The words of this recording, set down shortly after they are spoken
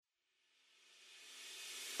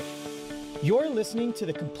You're listening to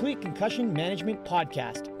the Complete Concussion Management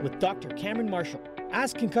Podcast with Dr. Cameron Marshall.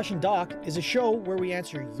 Ask Concussion Doc is a show where we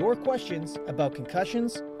answer your questions about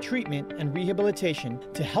concussions, treatment, and rehabilitation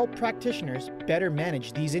to help practitioners better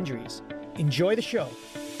manage these injuries. Enjoy the show.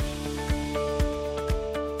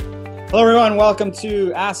 Hello, everyone. Welcome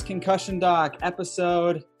to Ask Concussion Doc,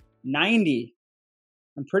 episode 90.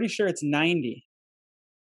 I'm pretty sure it's 90.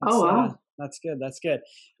 Wow. That's good.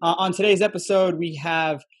 On today's episode, we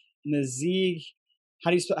have Nazeeg.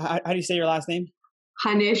 How do you say your last name?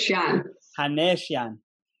 Haneshian.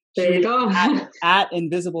 She There you go. at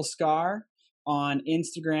Invisible Scar on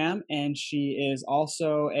Instagram, and she is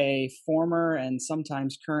also a former and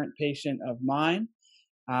sometimes current patient of mine.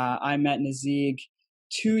 I met Nazeeg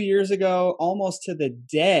 2 years ago, almost to the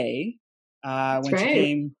day, when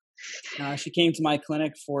she came to my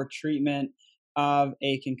clinic for treatment of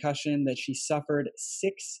a concussion that she suffered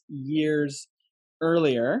 6 years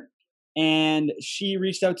earlier. And she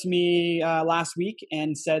reached out to me last week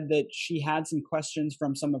and said that she had some questions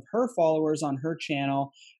from some of her followers on her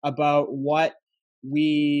channel about what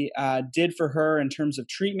we did for her in terms of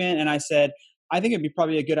treatment. And I said, I think it'd be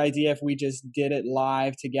probably a good idea if we just did it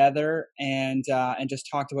live together and just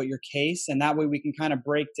talked about your case. And that way we can kind of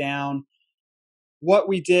break down what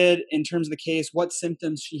we did in terms of the case, what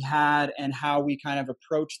symptoms she had, and how we kind of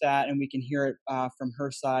approach that. And we can hear it from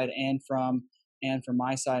her side and from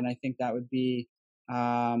my side. And I think that would be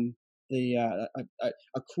a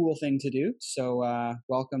cool thing to do. So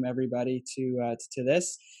welcome everybody to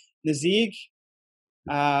this. Nazeeg,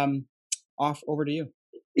 over to you.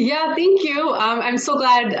 Yeah, thank you. I'm so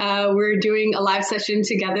glad we're doing a live session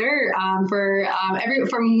together. For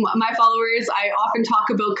my followers, I often talk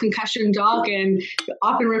about Concussion Doc and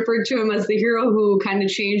often referred to him as the hero who kind of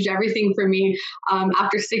changed everything for me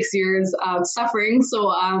after 6 years of suffering.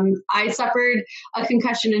 So I suffered a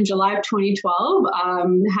concussion in July of 2012,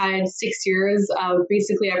 had 6 years of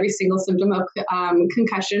basically every single symptom of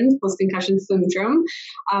concussion, post-concussion syndrome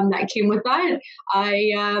that came with that.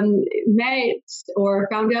 I met or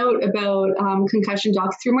found out about Concussion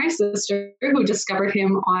Doc through my sister, who discovered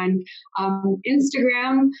him on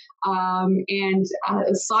Instagram, and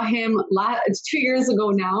saw him 2 years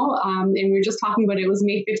ago now, and we were just talking about it. It was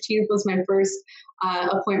May 15th was my first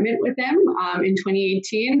appointment with him in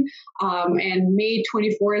 2018, and May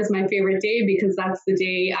 24 is my favorite day because that's the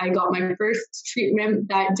day I got my first treatment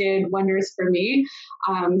that did wonders for me.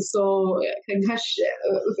 So concussion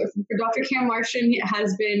for Dr. Cam Marshall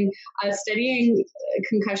has been studying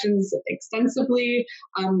concussions extensively,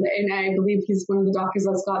 and I believe he's one of the doctors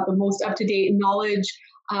that's got the most up-to-date knowledge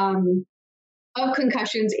of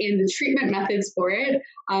concussions and the treatment methods for it.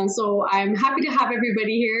 So I'm happy to have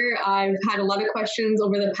everybody here. I've had a lot of questions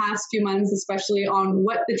over the past few months, especially on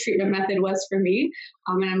what the treatment method was for me,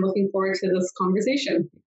 and I'm looking forward to this conversation.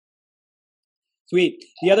 Sweet.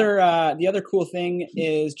 The other cool thing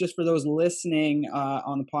is, just for those listening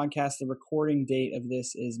on the podcast, the recording date of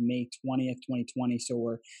this is May 20th, 2020. So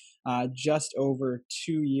we're just over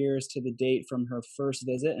 2 years to the date from her first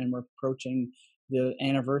visit, and we're approaching the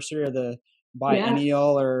anniversary or the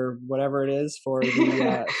biennial or whatever it is for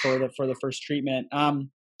the for the first treatment.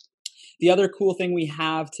 The other cool thing we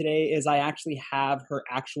have today is I actually have her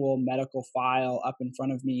actual medical file up in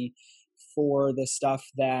front of me for the stuff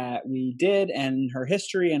that we did and her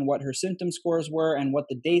history and what her symptom scores were and what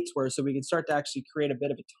the dates were, so we can start to actually create a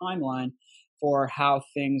bit of a timeline for how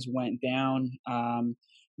things went down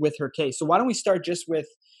with her case. So why don't we start just with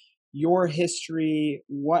your history,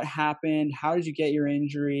 what happened, how did you get your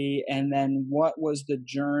injury, and then what was the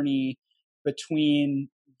journey between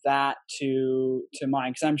that to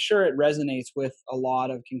mine? Because I'm sure it resonates with a lot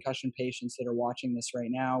of concussion patients that are watching this right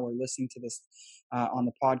now or listening to this on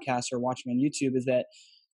the podcast or watching on YouTube, is that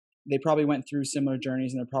they probably went through similar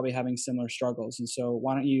journeys and they're probably having similar struggles. And so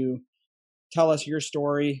why don't you tell us your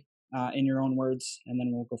story in your own words, and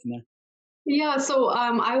then we'll go from there. Yeah, so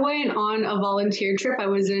I went on a volunteer trip. I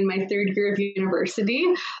was in my third year of university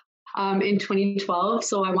in 2012.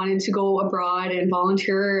 So I wanted to go abroad and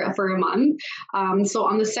volunteer for a month. So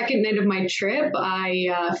on the second night of my trip, I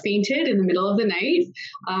fainted in the middle of the night.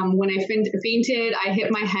 When I fainted, I hit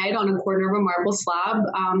my head on a corner of a marble slab,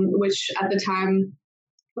 which at the time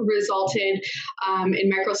resulted in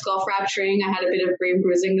microskull fracturing. I had a bit of brain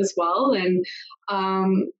bruising as well. And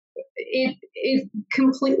it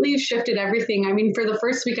completely shifted everything. I mean, for the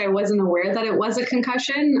first week, I wasn't aware that it was a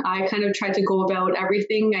concussion. I kind of tried to go about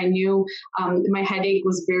everything. I knew my headache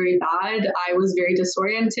was very bad. I was very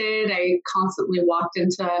disoriented. I constantly walked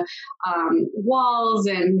into walls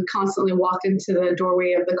and constantly walked into the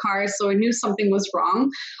doorway of the car. So I knew something was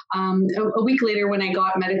wrong. A week later, when I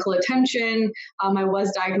got medical attention, I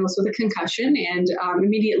was diagnosed with a concussion, and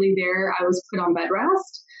immediately there, I was put on bed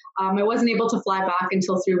rest. I wasn't able to fly back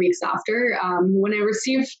until 3 weeks after. When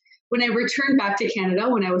I returned back to Canada,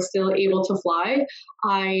 when I was still able to fly,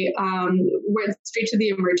 I went straight to the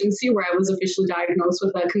emergency where I was officially diagnosed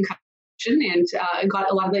with a concussion and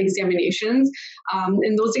got a lot of the examinations.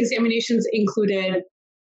 And those examinations included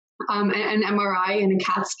an MRI and a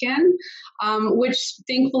CAT scan, which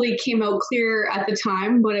thankfully came out clear at the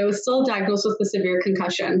time, but I was still diagnosed with a severe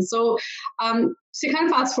concussion. So to kind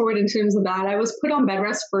of fast forward in terms of that, I was put on bed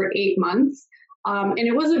rest for 8 months. And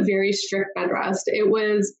it was a very strict bed rest. It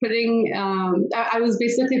was I was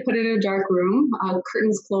basically put in a dark room,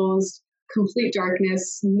 curtains closed, complete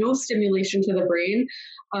darkness, no stimulation to the brain.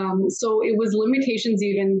 So it was limitations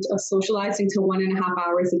even of socializing to 1.5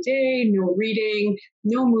 hours a day, no reading,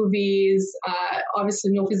 no movies,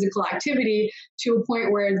 obviously no physical activity, to a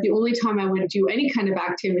point where the only time I would do any kind of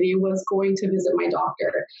activity was going to visit my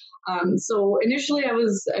doctor. So initially I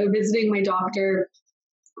was visiting my doctor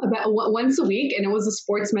about once a week, and it was a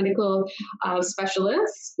sports medical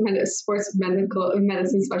specialist, sports medical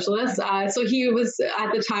medicine specialist. So he was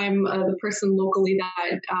at the time the person locally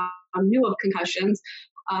that knew of concussions.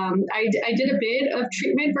 I did a bit of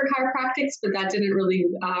treatment for chiropractics, but that didn't really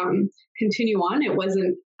continue on. It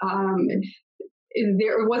wasn't.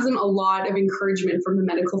 There wasn't a lot of encouragement from the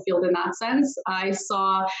medical field in that sense. I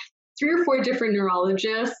saw 3 or 4 different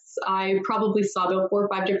neurologists. I probably saw about 4 or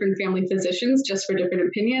 5 different family physicians just for different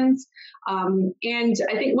opinions. And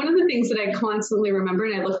I think one of the things that I constantly remember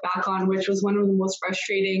and I look back on, which was one of the most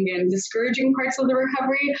frustrating and discouraging parts of the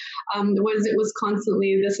recovery, was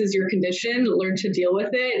constantly, this is your condition, learn to deal with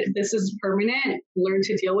it. This is permanent, learn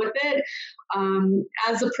to deal with it.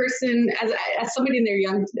 As a person, as somebody in their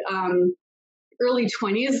young early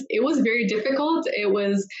 20s, it was very difficult. I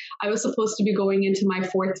was supposed to be going into my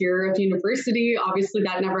 4th year of university. Obviously,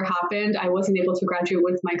 that never happened. I wasn't able to graduate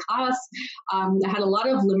with my class. I had a lot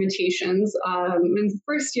of limitations. And the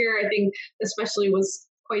first year, I think, especially was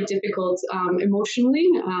quite difficult emotionally,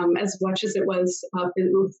 as much as it was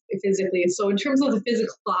physically. So in terms of the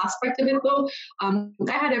physical aspect of it, though, I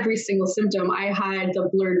had every single symptom. I had the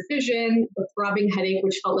blurred vision, the throbbing headache,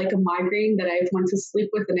 which felt like a migraine that I went to sleep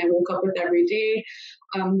with and I woke up with every day.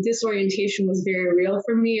 Disorientation was very real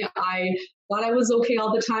for me. I thought I was okay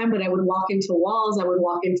all the time, but I would walk into walls, I would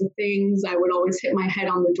walk into things, I would always hit my head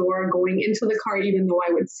on the door going into the car, even though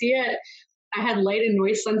I would see it. I had light and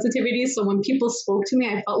noise sensitivity, so when people spoke to me,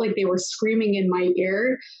 I felt like they were screaming in my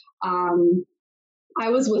ear. I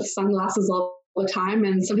was with sunglasses all the time,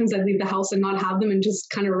 and sometimes I'd leave the house and not have them and just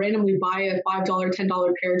kind of randomly buy a $5,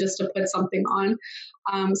 $10 pair just to put something on.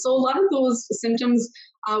 So a lot of those symptoms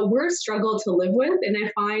were a struggle to live with, and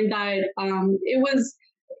I find that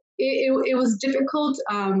it was difficult.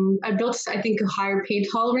 I built, I think, a higher pain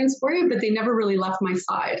tolerance for it, but they never really left my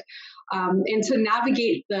side. And to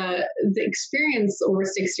navigate the experience over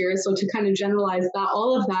 6 years, so to kind of generalize that,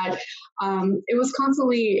 all of that, it was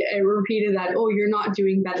constantly repeated that, oh, you're not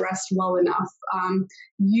doing bed rest well enough.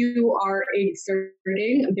 You are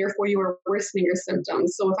exerting, therefore you are worsening your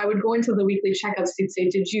symptoms. So if I would go into the weekly checkups, they'd say,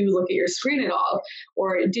 did you look at your screen at all?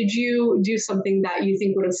 Or did you do something that you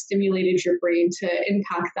think would have stimulated your brain to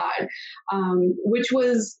impact that? Which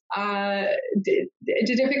was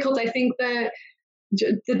difficult. I think that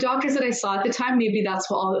the doctors that I saw at the time, maybe that's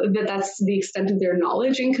the extent of their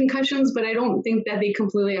knowledge in concussions, but I don't think that they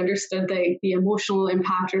completely understood the emotional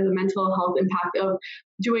impact or the mental health impact of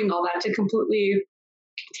doing all that, to completely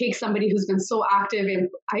take somebody who's been so active and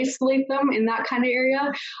isolate them in that kind of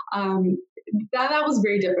area. That was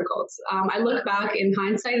very difficult. I look back in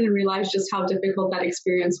hindsight and realize just how difficult that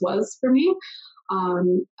experience was for me.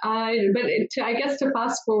 I guess to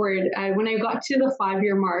fast forward, when I got to the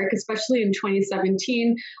 5-year mark, especially in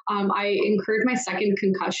 2017, I incurred my second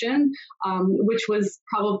concussion, which was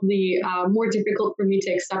probably more difficult for me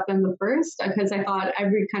to accept than the first, because I thought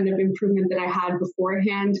every kind of improvement that I had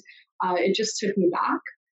beforehand, it just took me back.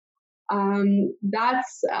 That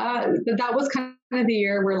was kind of the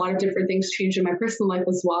year where a lot of different things changed in my personal life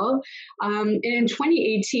as well. In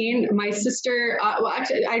 2018, my sister,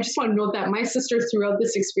 actually, I just want to note that my sister throughout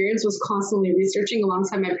this experience was constantly researching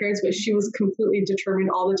alongside my parents, but she was completely determined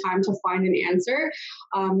all the time to find an answer.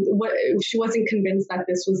 She wasn't convinced that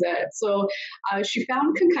this was it. So she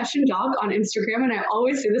found Concussion Doc on Instagram, and I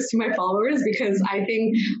always say this to my followers because I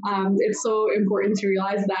think it's so important to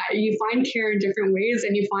realize that you find care in different ways,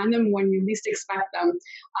 and you find them when you least expect them.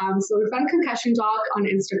 So we found Concussion Doc on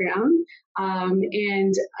Instagram,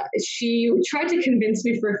 and she tried to convince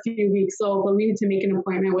me for a few weeks. So we needed to make an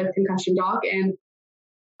appointment with Concussion Doc, and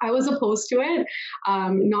I was opposed to it,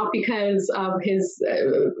 not because of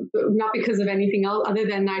not because of anything else, other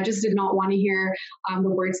than I just did not want to hear the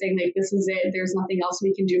word saying like, this is it, there's nothing else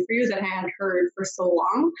we can do for you, that I had heard for so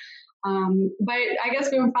long. But I guess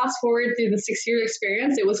when we fast forward through the 6-year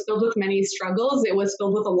experience, it was filled with many struggles. It was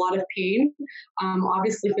filled with a lot of pain,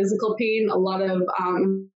 obviously physical pain, a lot of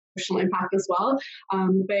emotional impact as well.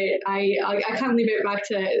 But I kind of leave it back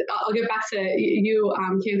to, I'll get back to you,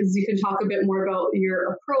 Kim, because you can talk a bit more about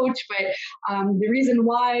your approach. But the reason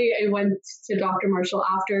why I went to Dr. Marshall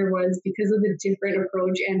after was because of the different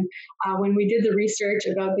approach. And when we did the research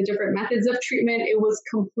about the different methods of treatment, it was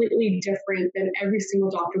completely different than every single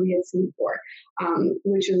doctor we had seen before,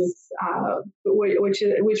 which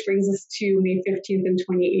brings us to May 15th in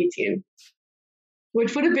 2018.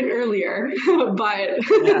 Which would have been earlier, but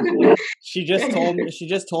yeah. She just told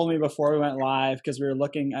me before we went live, because we were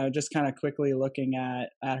looking, I was just kind of quickly looking at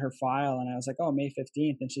her file, and I was like, oh, May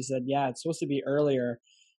 15th. And she said, yeah, it's supposed to be earlier,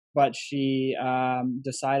 but she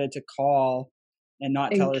decided to call and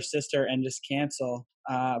not tell her sister and just cancel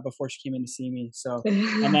before she came in to see me. So,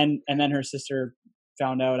 and then her sister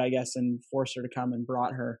found out, I guess, and forced her to come and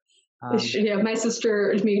brought her. Yeah, my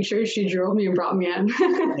sister made sure she drove me and brought me in.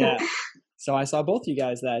 Yeah. So I saw both you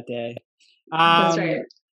guys that day. That's right.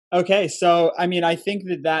 Okay. So, I mean, I think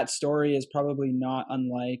that story is probably not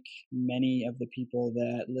unlike many of the people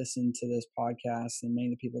that listen to this podcast and many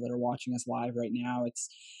of the people that are watching us live right now.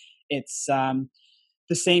 It's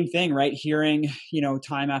the same thing, right? Hearing,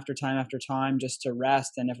 time after time after time just to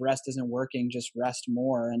rest. And if rest isn't working, just rest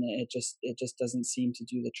more. And it just doesn't seem to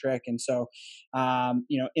do the trick. And so,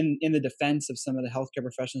 in the defense of some of the healthcare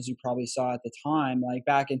professionals you probably saw at the time, like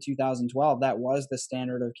back in 2012, that was the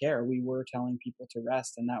standard of care. We were telling people to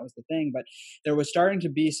rest, and that was the thing. But there was starting to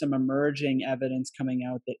be some emerging evidence coming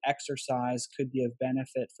out that exercise could be of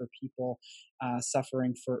benefit for people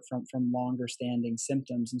suffering from longer standing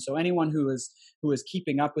symptoms. And so anyone who was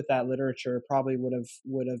keeping up with that literature probably would have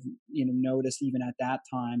noticed even at that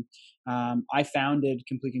time. I founded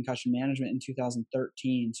Complete Concussion Management in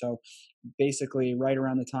 2013. So basically right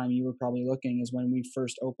around the time you were probably looking is when we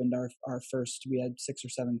first opened our first, we had 6 or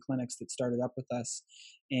 7 clinics that started up with us.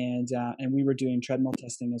 And we were doing treadmill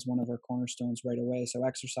testing as one of our cornerstones right away. So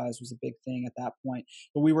exercise was a big thing at that point,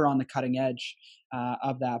 but we were on the cutting edge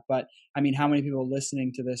of that. But I mean, how many people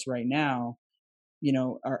listening to this right now,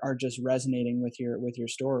 are just resonating with your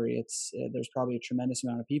story? There's probably a tremendous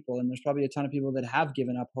amount of people, and there's probably a ton of people that have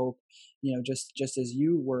given up hope, just as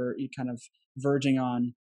you were kind of verging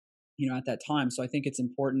on, at that time. So I think it's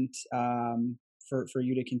important for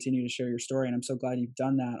you to continue to share your story. And I'm so glad you've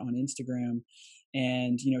done that on Instagram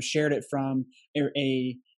and, shared it from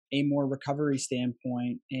a more recovery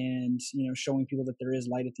standpoint and, showing people that there is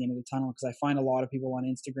light at the end of the tunnel. Because I find a lot of people on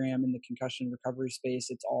Instagram in the concussion recovery space,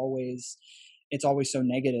 it's always so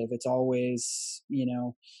negative. It's always,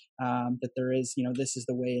 that there is, this is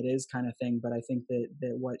the way it is kind of thing. But I think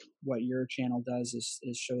that what your channel does is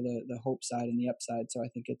show the hope side and the upside. So I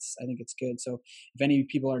think it's good. So if any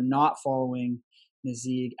people are not following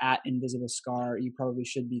Nazeeg at Invisible Scar, you probably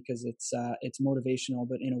should, because it's motivational,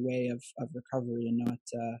 but in a way of recovery and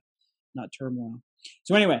not turmoil.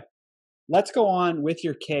 So anyway, let's go on with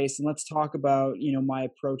your case and let's talk about, my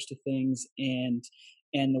approach to things and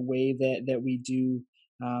the way that we do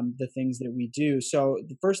the things that we do. So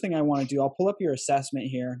the first thing I want to do, I'll pull up your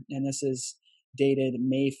assessment here, and this is dated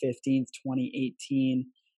May 15th,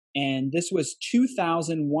 2018. And this was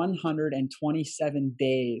 2,127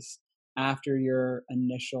 days after your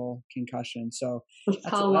initial concussion. So that's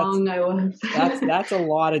how long I was. that's a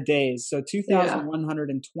lot of days. So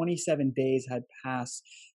 2,127 days had passed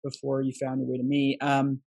before you found your way to me.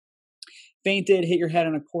 Fainted, hit your head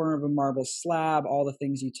on a corner of a marble slab, all the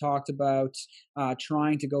things you talked about,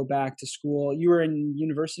 trying to go back to school. You were in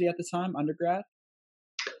university at the time, undergrad?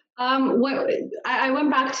 I went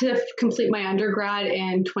back to complete my undergrad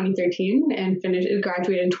in 2013 and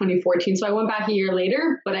graduated in 2014. So I went back a year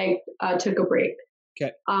later, but I took a break.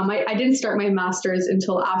 Okay. I didn't start my master's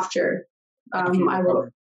until after after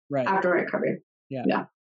I recovered.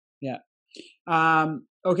 Yeah.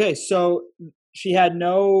 Okay, so she had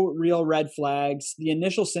no real red flags. The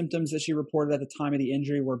initial symptoms that she reported at the time of the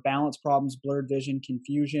injury were balance problems, blurred vision,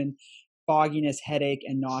 confusion, fogginess, headache,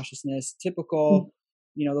 and nauseousness. Typical,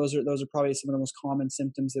 those are probably some of the most common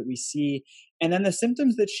symptoms that we see. And then the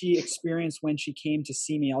symptoms that she experienced when she came to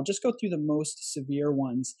see me, I'll just go through the most severe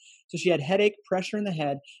ones. So she had headache, pressure in the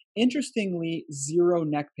head, interestingly, 0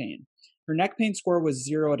 neck pain. Her neck pain score was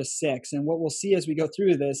 0 out of 6. And what we'll see as we go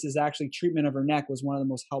through this is actually treatment of her neck was one of the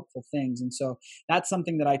most helpful things. And so that's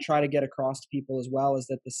something that I try to get across to people as well, is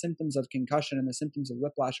that the symptoms of concussion and the symptoms of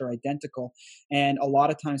whiplash are identical. And a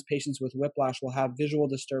lot of times patients with whiplash will have visual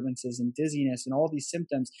disturbances and dizziness and all these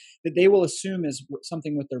symptoms that they will assume is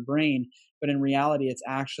something with their brain. But in reality, it's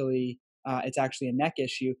actually a neck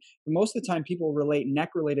issue. But most of the time people relate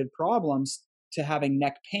neck-related problems to having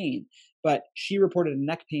neck pain. But she reported a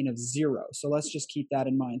neck pain of 0. So let's just keep that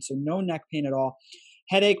in mind. So no neck pain at all.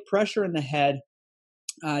 Headache, pressure in the head,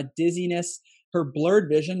 dizziness. Her blurred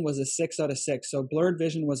vision was a 6 out of 6. So blurred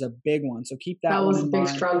vision was a big one. So keep that one in mind. That was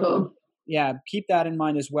a big struggle. Yeah, keep that in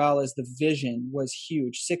mind as well, as the vision was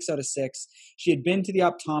huge, 6 out of 6. She had been to the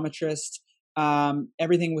optometrist.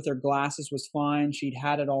 Everything with her glasses was fine. She'd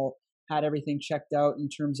had everything checked out in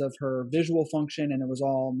terms of her visual function, and it was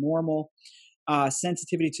all normal.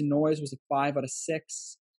 Sensitivity to noise was a 5 out of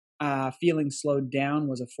 6. Feeling slowed down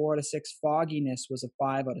was a 4 out of 6. Fogginess was a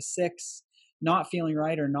 5 out of 6. Not feeling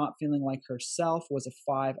right or not feeling like herself was a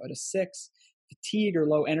 5 out of 6. Fatigue or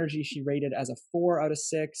low energy she rated as a 4 out of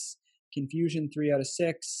 6. Confusion, 3 out of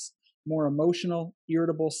 6. More emotional,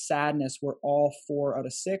 irritable, sadness were all 4 out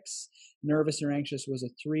of 6. Nervous or anxious was a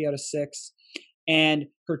 3 out of 6. And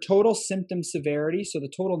her total symptom severity, so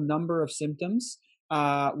the total number of symptoms,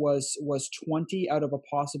 was 20 out of a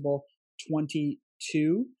possible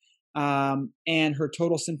 22. And her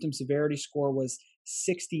total symptom severity score was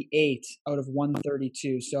 68 out of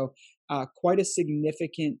 132. So quite a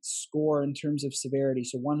significant score in terms of severity.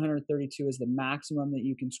 So 132 is the maximum that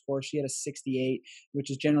you can score. She had a 68, which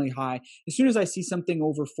is generally high. As soon as I see something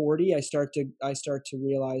over 40, I start to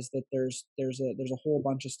realize that there's a whole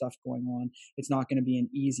bunch of stuff going on. It's not going to be an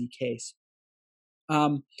easy case.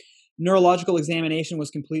 Neurological examination was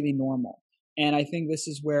completely normal. And I think this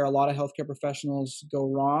is where a lot of healthcare professionals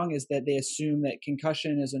go wrong, is that they assume that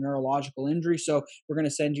concussion is a neurological injury, so we're going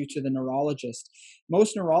to send you to the neurologist.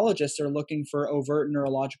 Most neurologists are looking for overt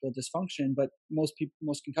neurological dysfunction, but most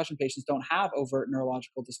concussion patients don't have overt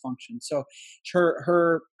neurological dysfunction. So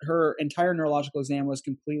her entire neurological exam was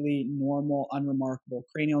completely normal, unremarkable.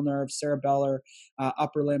 Cranial nerve, cerebellar,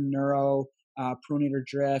 upper limb neuro, pronator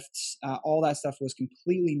drifts, all that stuff was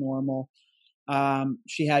completely normal.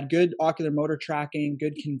 She had good ocular motor tracking,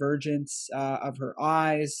 good convergence of her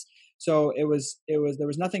eyes. So there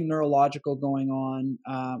was nothing neurological going on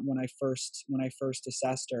when I first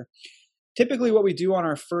assessed her. Typically, what we do on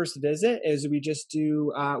our first visit is we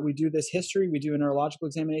do this history, we do a neurological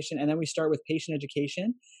examination, and then we start with patient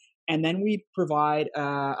education. And then we provide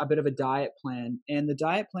a bit of a diet plan. And the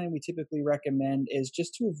diet plan we typically recommend is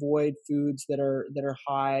just to avoid foods that are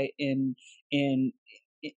high in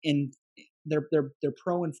they're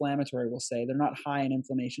pro-inflammatory. We'll say they're not high in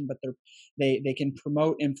inflammation, but they can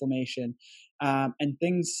promote inflammation, and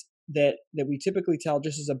things that we typically tell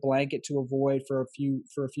just as a blanket to avoid for a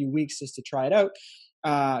few weeks just to try it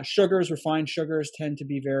out. Sugars, refined sugars, tend to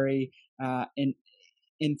be very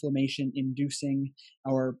inflammation inducing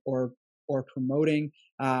or promoting.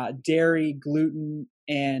 Dairy, gluten,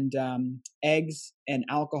 and eggs and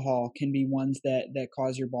alcohol can be ones that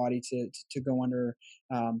cause your body to go under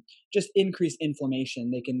just increased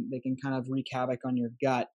inflammation. They can kind of wreak havoc on your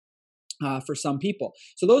gut for some people.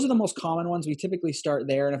 So those are the most common ones. We typically start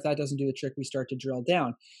there, and if that doesn't do the trick, we start to drill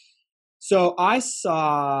down. So I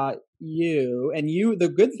saw you, and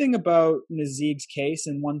the good thing about Nazeeg's case,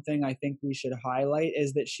 and one thing I think we should highlight,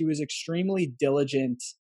 is that she was extremely diligent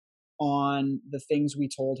on the things we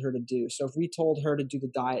told her to do. So if we told her to do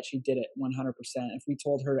the diet, she did it 100%. If we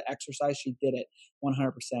told her to exercise, she did it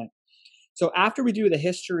 100%. So after we do the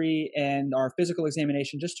history and our physical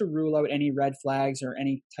examination, just to rule out any red flags or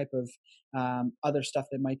any type of other stuff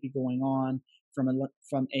that might be going on from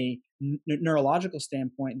a neurological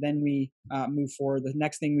standpoint, then we move forward. The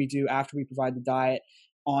next thing we do after we provide the diet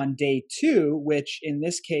on day 2, which in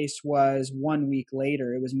this case was 1 week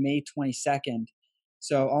later, it was May 22nd.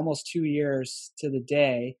 So almost 2 years to the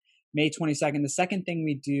day, May 22nd. The second thing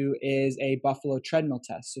we do is a Buffalo treadmill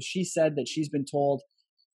test. So she said that she's been told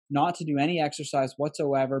not to do any exercise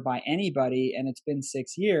whatsoever by anybody, and it's been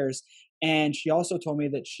 6 years. And she also told me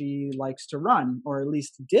that she likes to run, or at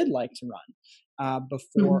least did like to run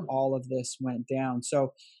before all of this went down.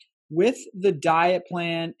 So with the diet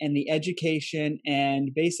plan and the education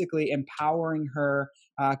and basically empowering her,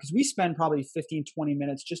 because we spend probably 15, 20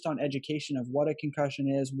 minutes just on education of what a concussion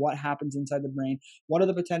is, what happens inside the brain, what are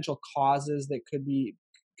the potential causes that could be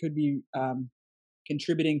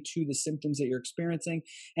contributing to the symptoms that you're experiencing.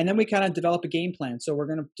 And then we kind of develop a game plan. So we're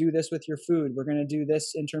going to do this with your food. We're going to do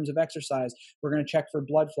this in terms of exercise. We're going to check for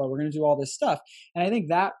blood flow. We're going to do all this stuff. And I think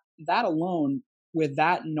that alone, with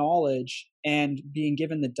that knowledge and being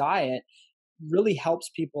given the diet, really helps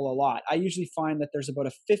people a lot. I usually find that there's about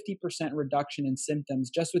a 50% reduction in symptoms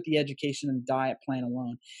just with the education and the diet plan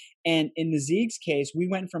alone. And in the Zieg's case, we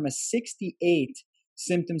went from a 68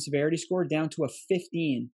 symptom severity score down to a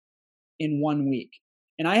 15 in 1 week.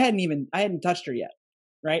 And I hadn't touched her yet,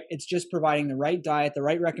 right? It's just providing the right diet, the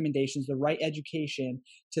right recommendations, the right education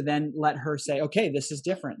to then let her say, okay, this is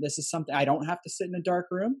different. This is something, I don't have to sit in a dark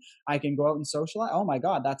room. I can go out and socialize. Oh my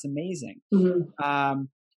God, that's amazing.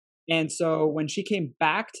 And so when she came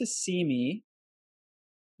back to see me,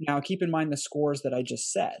 now keep in mind the scores that I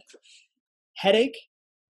just said. Headache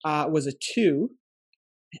was a 2.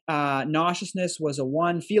 Nauseousness was a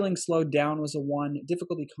 1. Feeling slowed down was a 1.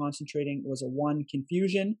 Difficulty concentrating was a 1.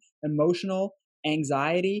 Confusion, emotional,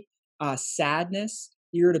 anxiety, sadness,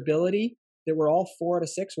 irritability, that were all 4 out of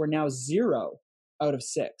 6, were now 0 out of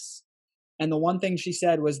 6. And the one thing she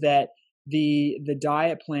said was that the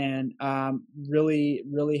diet plan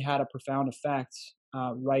really had a profound effect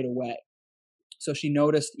right away. So she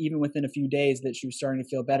noticed even within a few days that she was starting to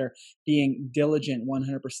feel better, being diligent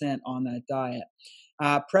 100% on that diet.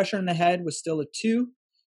 Pressure in the head was still a 2.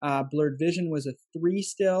 Blurred vision was a 3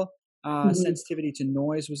 still. Sensitivity to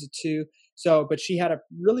noise was a 2. So, but she had a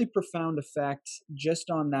really profound effect just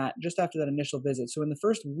on that, just after that initial visit. So in the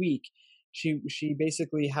first week, she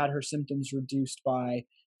basically had her symptoms reduced by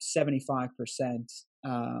 75%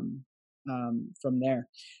 from there.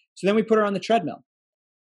 So then we put her on the treadmill.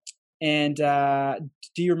 And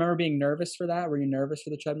do you remember being nervous for that? Were you nervous for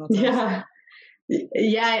the treadmill test?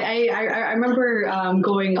 Yeah, I remember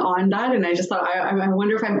going on that, and I just thought, I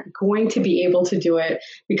wonder if I'm going to be able to do it,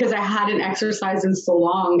 because I hadn't exercised in so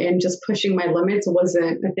long, and just pushing my limits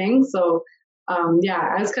wasn't a thing. So I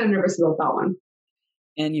was kind of nervous about that one.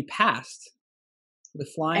 And you passed with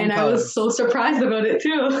flying colors. I was so surprised about it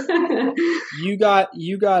too. You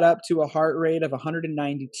got up to a heart rate of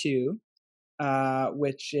 192,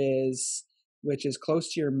 which is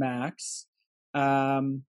close to your max.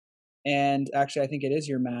 And actually, I think it is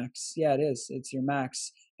your max. Yeah, it is. It's your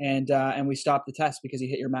max. And we stopped the test because you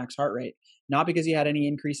hit your max heart rate, not because you had any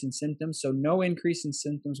increase in symptoms. So no increase in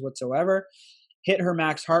symptoms whatsoever. Hit her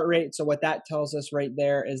max heart rate. So what that tells us right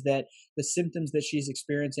there is that the symptoms that she's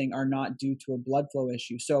experiencing are not due to a blood flow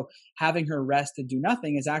issue. So having her rest and do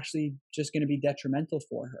nothing is actually just going to be detrimental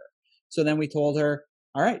for her. So then we told her,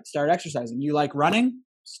 all right, start exercising. You like running?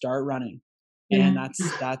 Start running. And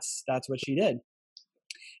that's what she did.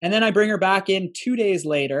 And then I bring her back in 2 days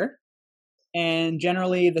later. And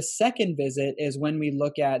generally the second visit is when we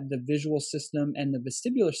look at the visual system and the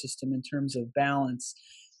vestibular system in terms of balance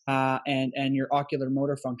and your ocular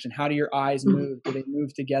motor function. How do your eyes move? Do they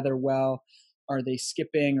move together well? Are they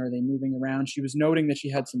skipping? Are they moving around? She was noting that she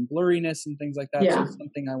had some blurriness and things like that. So it's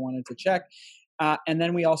something I wanted to check. And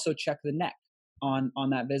then we also check the neck on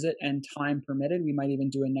that visit, and time permitted, we might even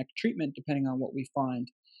do a neck treatment depending on what we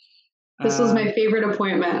find. This was my favorite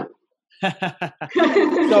appointment.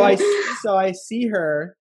 So I see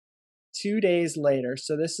her 2 days later.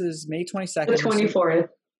 So this is May 22nd. The 24th.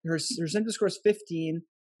 Her symptom score is 15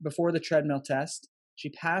 before the treadmill test. She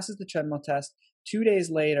passes the treadmill test. 2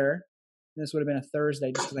 days later, this would have been a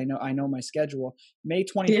Thursday just because I know my schedule. May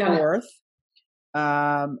 24th,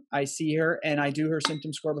 I see her and I do her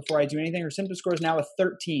symptom score before I do anything. Her symptom score is now a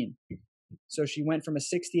 13. So she went from a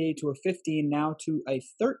 68 to a 15, now to a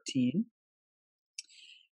 13.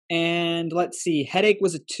 And let's see, headache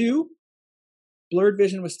was a 2. Blurred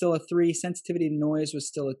vision was still a 3. Sensitivity to noise was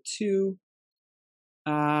still a 2.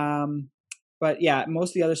 But yeah,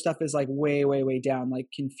 most of the other stuff is like way, way, way down, like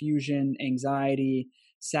confusion, anxiety,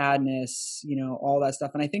 sadness, all that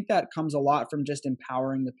stuff. And I think that comes a lot from just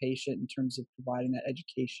empowering the patient in terms of providing that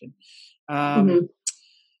education.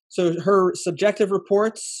 So her subjective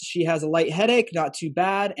reports, she has a light headache, not too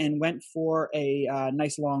bad, and went for a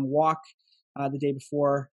nice long walk the day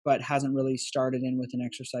before, but hasn't really started in with an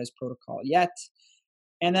exercise protocol yet.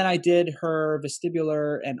 And then I did her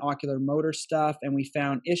vestibular and ocular motor stuff, and we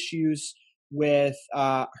found issues with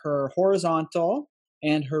her horizontal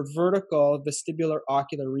and her vertical vestibular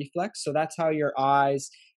ocular reflex. So that's how your eyes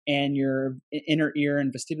and your inner ear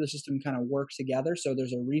and vestibular system kind of work together. So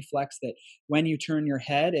there's a reflex that when you turn your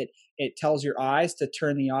head, it tells your eyes to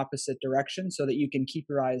turn the opposite direction so that you can keep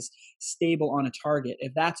your eyes stable on a target.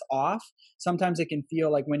 If that's off, sometimes it can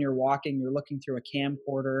feel like when you're walking, you're looking through a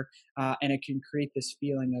camcorder, and it can create this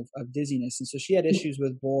feeling of dizziness. And so she had issues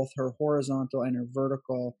with both her horizontal and her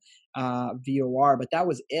vertical VOR, but that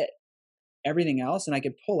was it. Everything else, and I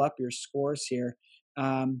could pull up your scores here.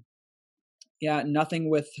 Yeah, nothing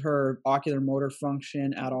with her ocular motor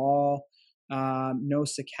function at all. No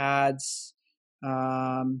saccades.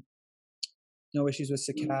 No issues with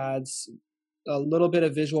saccades. A little bit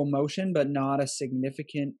of visual motion, but not a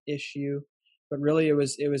significant issue. But really, it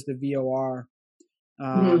was the VOR.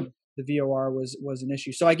 The VOR was an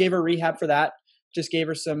issue. So I gave her rehab for that. Just gave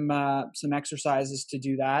her some exercises to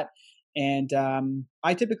do that. And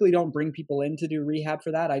I typically don't bring people in to do rehab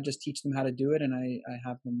for that. I just teach them how to do it, and I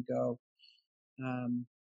have them go.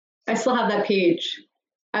 I still have that page.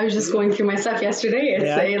 I was just going through my stuff yesterday.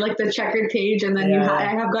 It's like the checkered page, and then I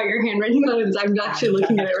have got your handwriting on it. I'm actually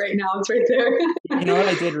looking at it right now. It's right there. You know what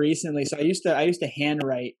I did recently? So I used to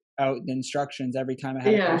handwrite out the instructions every time I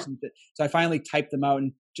had a person. So I finally typed them out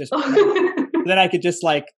and just then I could just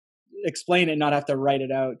like explain it and not have to write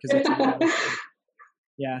it out because it's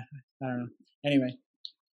I don't know. Anyway,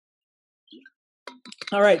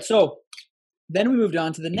 all right. So then we moved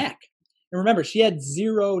on to the neck. And remember, she had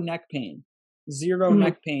zero neck pain.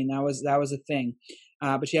 Neck pain. That was a thing.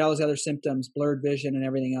 But she had all those other symptoms, blurred vision and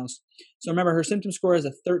everything else. So remember, her symptom score is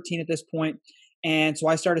a 13 at this point. And so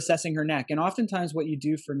I start assessing her neck. And oftentimes what you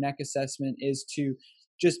do for neck assessment is to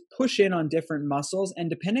just push in on different muscles. And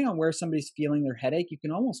depending on where somebody's feeling their headache, you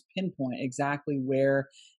can almost pinpoint exactly where,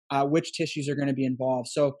 which tissues are going to be involved.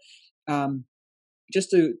 So just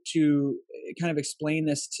to kind of explain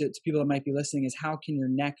this to people that might be listening is how can your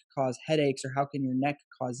neck cause headaches or how can your neck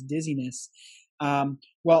cause dizziness?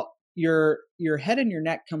 Well, your head and your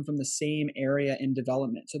neck come from the same area in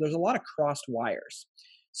development. So there's a lot of crossed wires.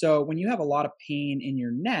 So when you have a lot of pain in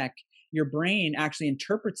your neck, your brain actually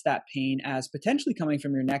interprets that pain as potentially coming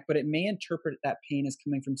from your neck, but it may interpret that pain as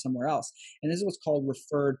coming from somewhere else. And this is what's called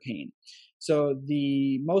referred pain. So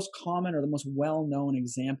the most common or the most well-known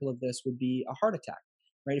example of this would be a heart attack,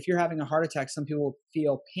 right? If you're having a heart attack, some people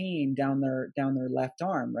feel pain down their left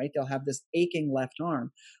arm, right? They'll have this aching left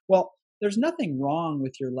arm. Well, there's nothing wrong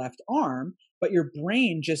with your left arm, but your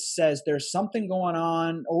brain just says there's something going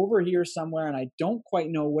on over here somewhere and I don't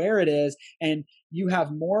quite know where it is. And you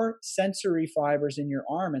have more sensory fibers in your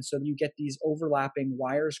arm. And so you get these overlapping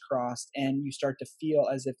wires crossed and you start to feel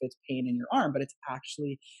as if it's pain in your arm, but it's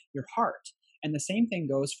actually your heart. And the same thing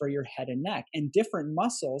goes for your head and neck. And different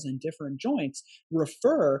muscles and different joints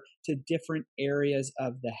refer to different areas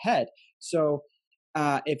of the head. So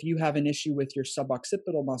if you have an issue with your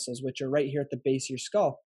suboccipital muscles, which are right here at the base of your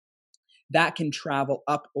skull, that can travel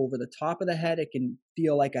up over the top of the head. It can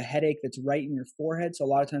feel like a headache that's right in your forehead. So a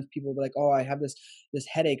lot of times people will be like, oh, I have this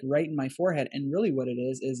headache right in my forehead. And really what it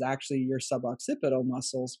is actually your suboccipital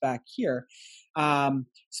muscles back here.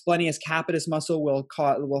 Splenius capitis muscle will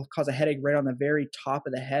cause a headache right on the very top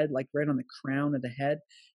of the head, like right on the crown of the head.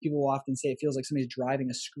 People will often say it feels like somebody's driving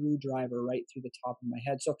a screwdriver right through the top of my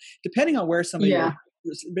head. So depending on where somebody,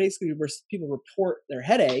 basically where people report their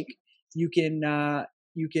headache, you can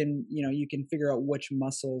figure out which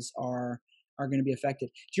muscles are going to be affected.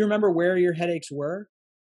 Do you remember where your headaches were?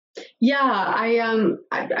 Yeah,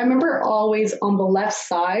 I remember always on the left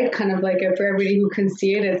side, kind of like for everybody who can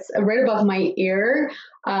see it, it's right above my ear,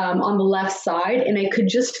 on the left side, and I could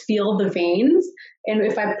just feel the veins. And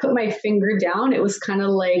if I put my finger down, it was kind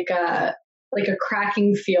of like a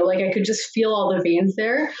cracking feel, like I could just feel all the veins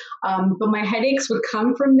there. But my headaches would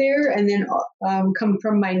come from there and then come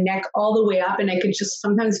from my neck all the way up, and I could just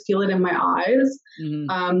sometimes feel it in my eyes.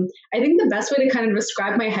 Mm-hmm. I think the best way to kind of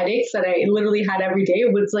describe my headaches that I literally had every day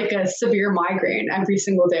was like a severe migraine every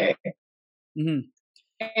single day. Mm-hmm.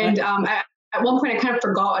 And at one point I kind of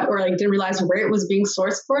forgot or like didn't realize where it was being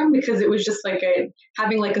sourced from, because it was just like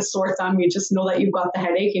having like a sore thumb. You just know that you've got the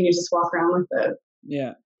headache and you just walk around with it.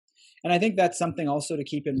 Yeah. And I think that's something also to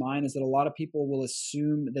keep in mind, is that a lot of people will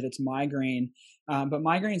assume that it's migraine, but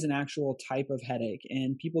migraine is an actual type of headache,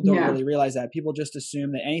 and people don't really realize that. People just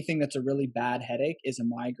assume that anything that's a really bad headache is a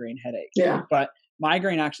migraine headache. Yeah. But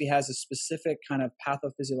migraine actually has a specific kind of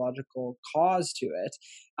pathophysiological cause to it,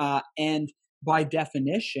 and by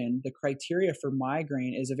definition, the criteria for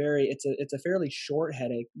migraine is it's a fairly short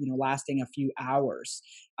headache, lasting a few hours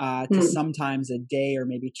to sometimes a day or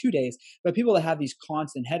maybe 2 days. But people that have these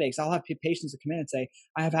constant headaches, I'll have patients that come in and say,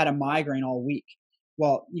 I have had a migraine all week.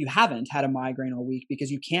 well, you haven't had a migraine all week because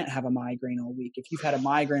you can't have a migraine all week. If you've had a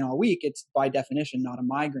migraine all week, it's by definition not a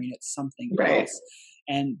migraine, it's something else.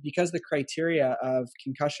 And because the criteria of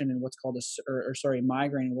concussion and what's called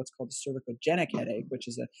migraine and what's called a cervicogenic headache, which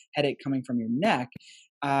is a headache coming from your neck,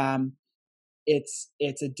 that's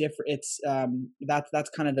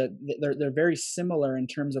kind of they're very similar in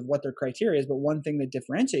terms of what their criteria is, but one thing that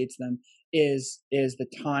differentiates them is the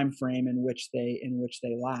time frame in which they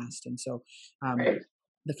last. And so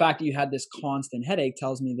the fact that you had this constant headache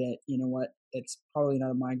tells me that, you know what, it's probably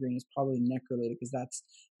not a migraine, it's probably neck related, because that's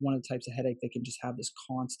one of the types of headache that can just have this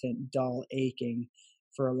constant dull aching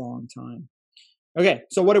for a long time. Okay,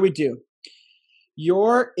 so what do we do?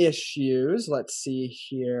 Your issues, let's see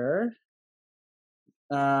here.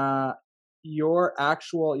 Your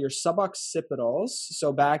suboccipitals.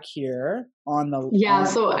 So back here on the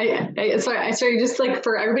So sorry, just like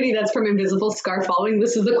for everybody that's from Invisible Scar Following,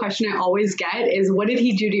 this is the question I always get: is what did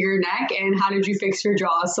he do to your neck, and how did you fix your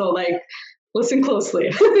jaw? So like, listen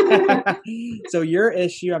closely. So your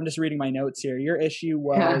issue, I'm just reading my notes here. Your issue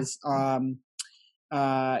was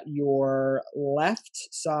your left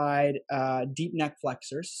side deep neck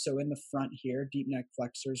flexors. So in the front here, deep neck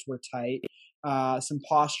flexors were tight. Some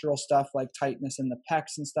postural stuff like tightness in the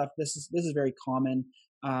pecs and stuff. This is very common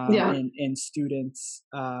in students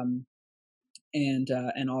and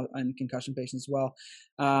concussion patients as well.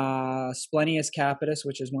 Splenius capitis,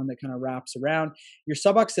 which is one that kind of wraps around your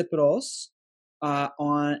suboccipitals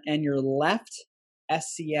and your left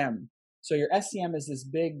SCM. So your SCM is this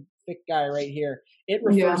big thick guy right here. It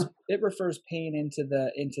refers pain into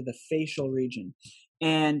the facial region.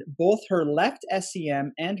 And both her left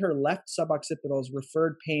SCM and her left suboccipitals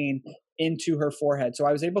referred pain into her forehead. So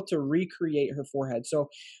I was able to recreate her forehead. So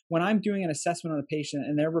when I'm doing an assessment on a patient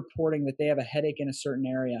and they're reporting that they have a headache in a certain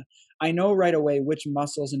area, I know right away which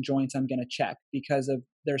muscles and joints I'm going to check, because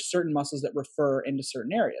there's certain muscles that refer into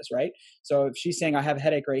certain areas, right? So if she's saying I have a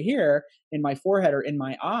headache right here in my forehead or in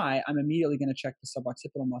my eye, I'm immediately going to check the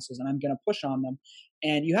suboccipital muscles and I'm going to push on them.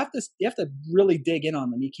 And you have to really dig in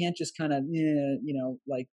on them. You can't just kind of,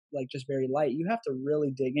 like just very light. You have to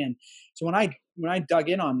really dig in. So when I dug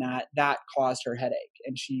in on that caused her headache.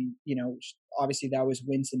 And she, obviously that was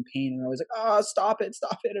wincing pain. And I was like, oh, stop it,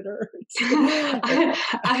 it hurts.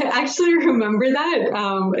 I actually remember that.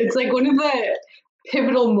 It's like one of the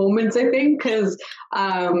pivotal moments, I think, because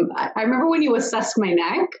I remember when you assessed my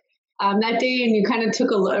neck that day, and you kind of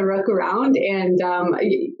took a look around, and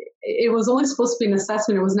it was only supposed to be an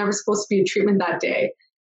assessment. It was never supposed to be a treatment that day.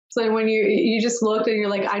 So when you just looked and you're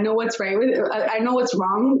like, I know what's I know what's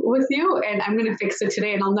wrong with you, and I'm gonna fix it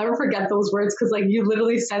today. And I'll never forget those words, because like you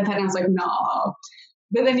literally said that, and I was like, no.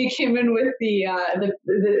 But then you came in with you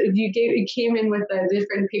came in with the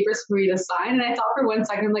different papers for me to sign, and I thought for 1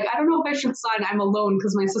 second, like, I don't know if I should sign. I'm alone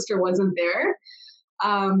because my sister wasn't there.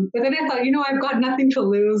 But then I thought, I've got nothing to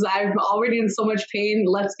lose. I'm already in so much pain.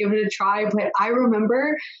 Let's give it a try. But I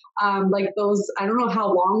remember, like those, I don't know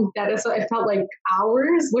how long that is. It felt like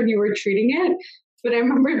hours when you were treating it. But I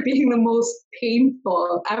remember it being the most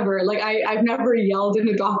painful ever. Like I've never yelled in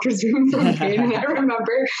a doctor's room from pain. And I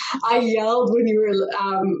remember I yelled when you were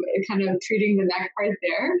kind of treating the neck part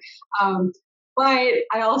there. But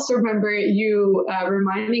I also remember you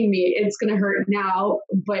reminding me it's going to hurt now,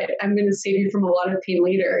 but I'm going to save you from a lot of pain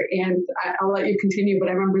later. And I'll let you continue. But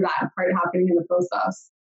I remember that part happening in the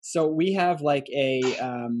process. So we have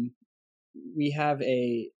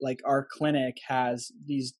our clinic has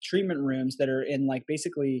these treatment rooms that are in like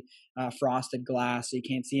basically frosted glass, so you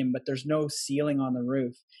can't see them, but there's no ceiling on the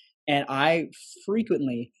roof. And I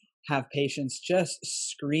frequently have patients just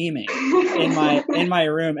screaming in my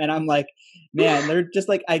room, and I'm like, man, they're just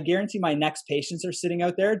like, I guarantee my next patients are sitting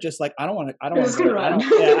out there just like, I don't want to go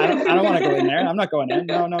in there. I'm not going in.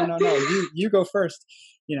 No. You go first,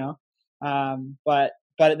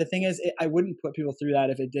 But the thing is, I wouldn't put people through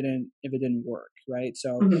that if it didn't work, right?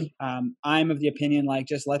 So I'm of the opinion, like,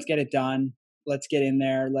 just let's get it done. Let's get in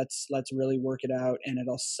there. Let's really work it out, and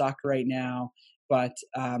it'll suck right now, but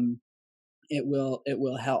it will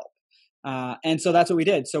help. And so that's what we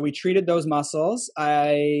did. So we treated those muscles.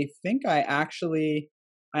 I think I actually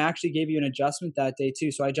gave you an adjustment that day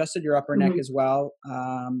too. So I adjusted your upper neck as well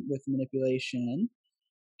with manipulation.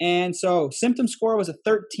 And so symptom score was a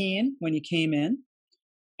 13 when you came in.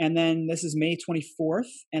 And then this is May 24th.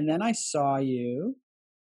 And then I saw you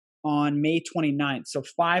on May 29th. So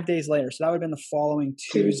 5 days later. So that would have been the following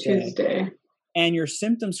Tuesday. And your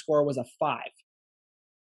symptom score was a 5.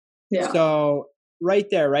 Yeah. So right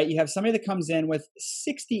there, right? You have somebody that comes in with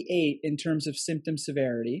 68 in terms of symptom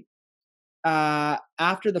severity.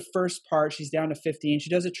 after the first part, she's down to 15. She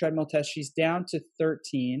does a treadmill test. She's down to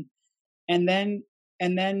 13. And then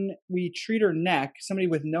we treat her neck, somebody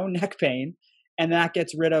with no neck pain, and that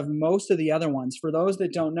gets rid of most of the other ones. For those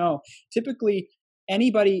that don't know, typically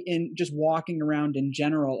anybody in just walking around in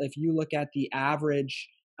general, if you look at the average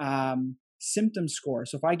symptom score.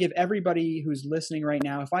 So if I give everybody who's listening right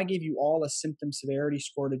now, if I gave you all a symptom severity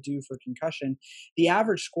score to do for concussion, the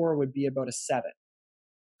average score would be about a 7.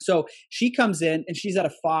 So she comes in and she's at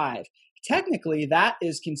a 5. Technically, that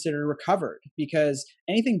is considered recovered because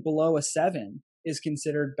anything below a 7 is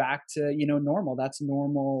considered back to, normal. That's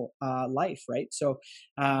normal life, right? So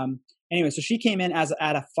anyway, so she came in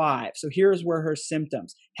at a 5. So here's where her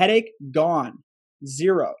symptoms. Headache, gone,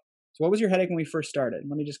 0. So what was your headache when we first started?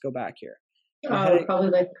 Let me just go back here.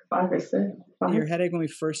 Probably like 5 or 6. 5. Your headache when we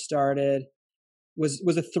first started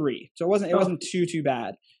was a 3. So it wasn't too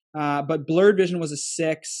bad. But blurred vision was a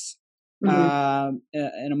 6. And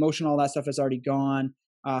emotion, all that stuff is already gone.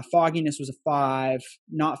 Fogginess was a 5.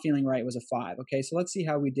 Not feeling right was a 5. Okay, so let's see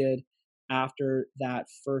how we did after that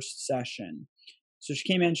first session. So she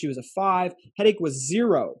came in, she was a 5. Headache was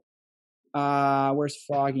 0. Where's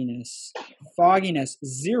fogginess? Fogginess,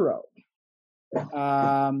 0.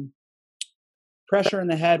 Pressure in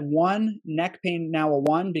the head, 1. Neck pain, now a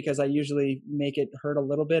 1 because I usually make it hurt a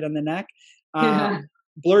little bit in the neck.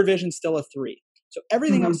 Blurred vision, still a 3. So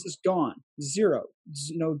everything else is gone, 0.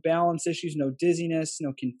 No balance issues, no dizziness,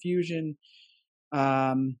 no confusion.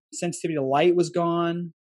 Sensitivity to light was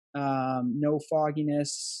gone. No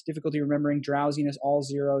fogginess, difficulty remembering, drowsiness, all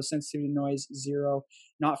 0. Sensitivity to noise, 0.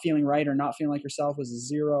 Not feeling right or not feeling like yourself was a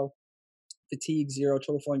 0. Fatigue, 0.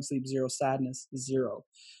 Trouble falling asleep, 0. Sadness, 0.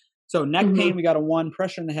 So neck pain, we got a 1.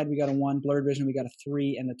 Pressure in the head, we got a 1. Blurred vision, we got a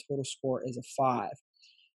 3. And the total score is a 5.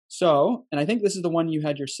 So, and I think this is the one you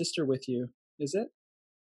had your sister with you, is it?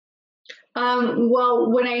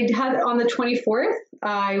 Well, when I had on the 24th,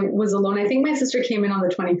 I was alone. I think my sister came in on the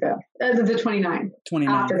 25th, the 29th. 29th,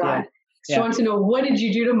 after that. She wanted to know, what did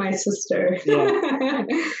you do to my sister? Yeah.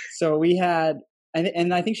 So we had,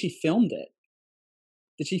 and I think she filmed it.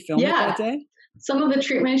 Did she film it that day? Some of the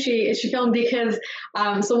treatment she filmed because,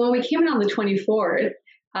 so when we came in on the 24th,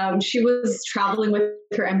 she was traveling with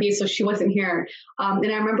her MD, so she wasn't here.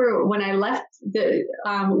 And I remember when I left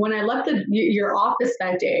your office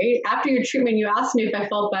that day, after your treatment, you asked me if I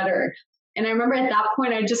felt better. And I remember at that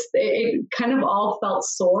point, it kind of all felt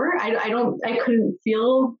sore. I couldn't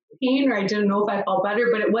feel pain, or I didn't know if I felt better,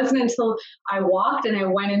 but it wasn't until I walked and I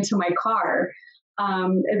went into my car,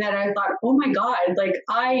 that I thought, oh my God, like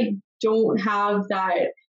I don't have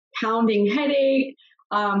that pounding headache.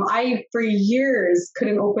 I, for years,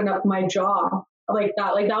 couldn't open up my jaw like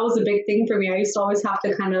that. Like that was a big thing for me. I used to always have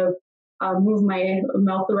to kind of move my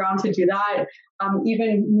mouth around to do that.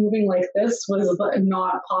 Even moving like this was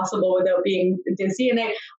not possible without being dizzy. And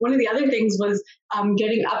one of the other things was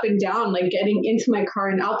getting up and down, like getting into my car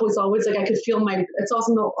and up was always like I could feel it's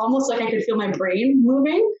also almost like I could feel my brain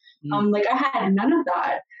moving. Like I had none of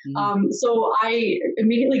that. So I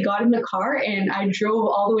immediately got in the car and I drove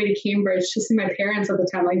all the way to Cambridge to see my parents at the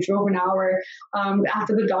time. I drove an hour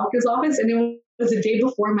after the doctor's office, and it was a day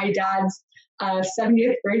before my dad's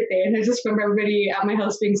 70th birthday. And I just remember everybody at my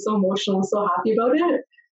house being so emotional and so happy about it.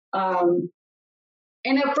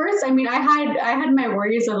 And at first, I mean, I had my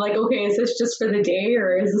worries of like, okay, is this just for the day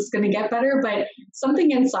or is this going to get better? But something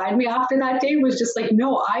inside me after that day was just like,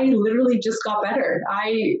 no, I literally just got better.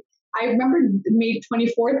 I remember May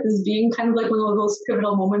 24th as being kind of like one of those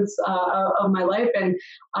pivotal moments of my life. And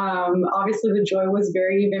obviously the joy was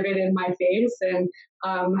very vivid in my face, and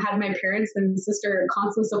had my parents and sister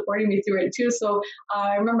constantly supporting me through it too. So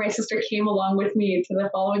I remember my sister came along with me to the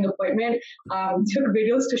following appointment, took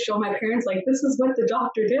videos to show my parents, like, this is what the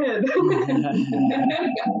doctor did.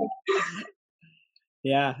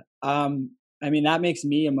 Yeah. I mean, that makes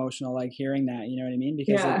me emotional, like hearing that, you know what I mean?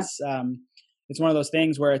 Because it's one of those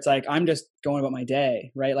things where it's like, I'm just going about my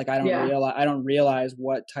day, right? Like I don't realize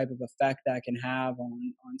what type of effect that can have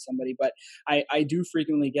on somebody. But I do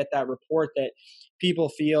frequently get that report that people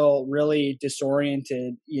feel really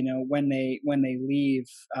disoriented, you know, when they leave,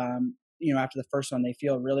 you know, after the first one, they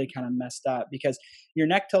feel really kind of messed up because your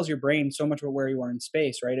neck tells your brain so much about where you are in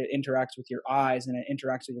space, right? It interacts with your eyes and it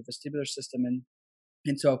interacts with your vestibular system.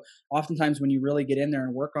 And so oftentimes when you really get in there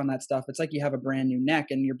and work on that stuff, it's like you have a brand new neck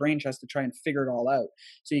and your brain has to try and figure it all out.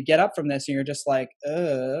 So you get up from this and you're just like,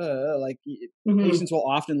 patients will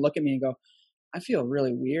often look at me and go, I feel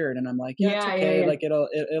really weird. And I'm like, it's okay. Like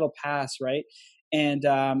it'll pass. Right. And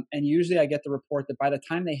usually I get the report that by the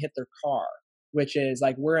time they hit their car, which is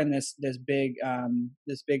like, we're in this big,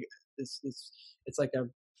 it's like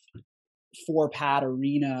 4-pad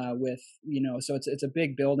arena with, so it's a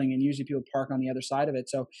big building, and usually people park on the other side of it.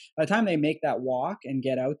 So by the time they make that walk and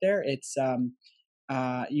get out there, it's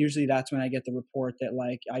usually that's when I get the report that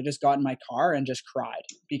like I just got in my car and just cried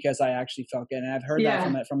because I actually felt good. And I've heard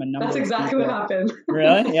that from a number of people. That's exactly what happened.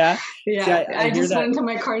 Really? Yeah. Yeah. See, I just went into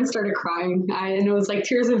my car and started crying, and it was like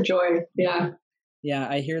tears of joy. Yeah. Yeah,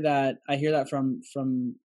 I hear that. I hear that from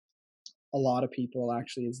a lot of people.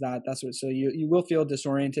 Actually, that's what. So you will feel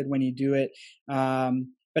disoriented when you do it.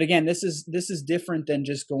 But again, this is different than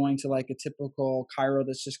just going to like a typical chiro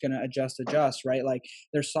that's just going to adjust, right? Like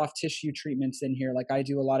there's soft tissue treatments in here. Like I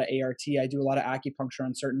do a lot of ART, I do a lot of acupuncture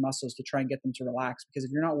on certain muscles to try and get them to relax, because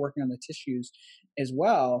if you're not working on the tissues as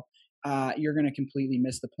well, you're going to completely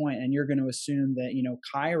miss the point, and you're going to assume that,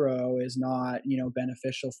 chiro is not,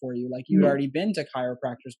 beneficial for you. Like you'd already been to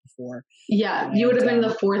chiropractors before. Yeah. You would have been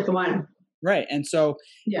the fourth one. Right. And so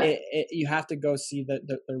you have to go see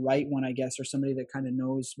the right one, I guess, or somebody that kind of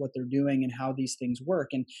knows what they're doing and how these things work.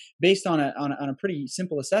 And based on a pretty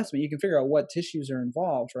simple assessment, you can figure out what tissues are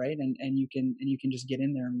involved, right? And you can just get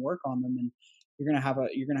in there and work on them, and you're going to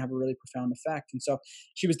have a really profound effect. And so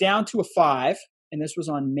she was down to a 5, and this was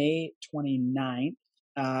on May 29th.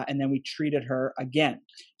 And then we treated her again.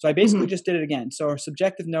 So I basically just did it again. So her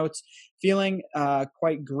subjective notes: feeling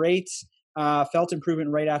quite great. Felt improvement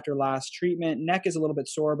right after last treatment. Neck is a little bit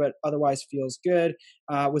sore, but otherwise feels good.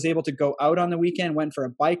 Was able to go out on the weekend, went for a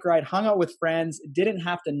bike ride, hung out with friends, didn't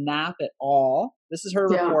have to nap at all. This is her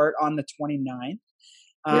report on the 29th.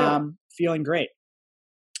 Feeling great.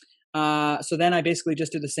 So then I basically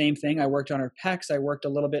just did the same thing. I worked on her pecs. I worked a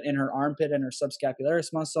little bit in her armpit and her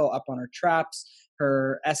subscapularis muscle, up on her traps,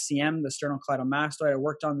 her SCM, the sternocleidomastoid. I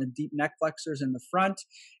worked on the deep neck flexors in the front,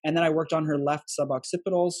 and then I worked on her left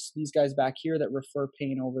suboccipitals, these guys back here that refer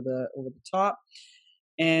pain over the top.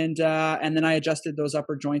 And then I adjusted those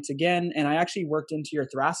upper joints again, and I actually worked into your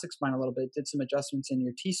thoracic spine a little bit, did some adjustments in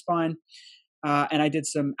your T-spine. And I did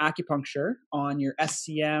some acupuncture on your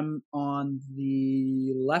SCM on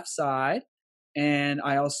the left side. And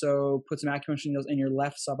I also put some acupuncture needles in your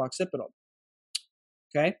left suboccipital.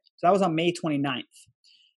 Okay. So that was on May 29th.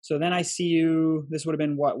 So then I see you, this would have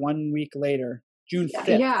been 1 week later, June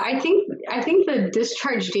 5th. Yeah. I think the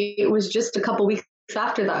discharge date was just a couple weeks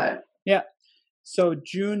after that. Yeah. So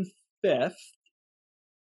June 5th,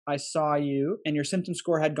 I saw you, and your symptom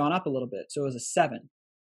score had gone up a little bit. So it was a 7.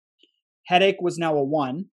 Headache was now a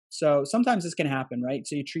 1. So sometimes this can happen, right?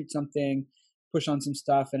 So you treat something, push on some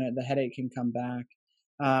stuff, and the headache can come back.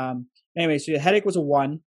 Anyway, so your headache was a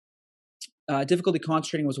 1. Difficulty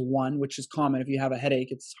concentrating was a 1, which is common. If you have a headache,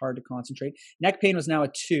 it's hard to concentrate. Neck pain was now a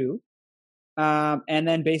 2. And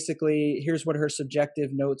then basically, here's what her subjective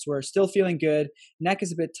notes were. Still feeling good. Neck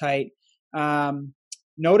is a bit tight.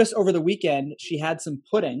 Notice over the weekend, she had some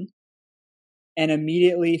pudding and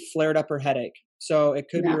immediately flared up her headache. So it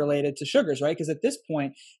could be related to sugars, right? Because at this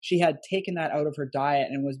point, she had taken that out of her diet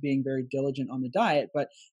and was being very diligent on the diet, but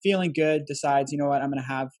feeling good, decides, you know what, I'm going to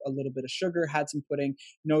have a little bit of sugar, had some pudding,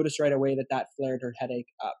 noticed right away that flared her headache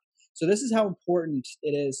up. So this is how important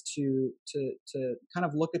it is to kind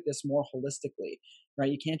of look at this more holistically, right?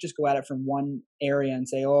 You can't just go at it from one area and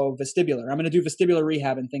say, oh, vestibular, I'm going to do vestibular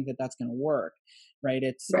rehab and think that that's going to work, right?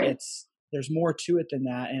 There's more to it than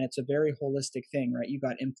that, and it's a very holistic thing, right? You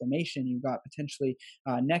got inflammation, you got potentially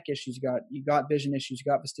neck issues, you got vision issues, you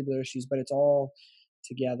got vestibular issues, but it's all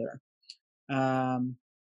together.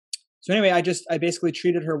 So anyway, I basically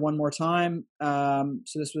treated her one more time.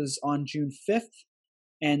 So this was on June 5th,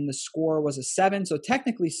 and the score was a 7. So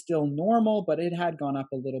technically still normal, but it had gone up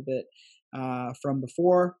a little bit from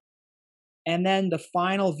before. And then the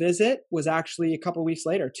final visit was actually a couple of weeks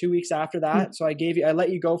later, 2 weeks after that. So I let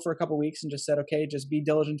you go for a couple of weeks and just said, okay, just be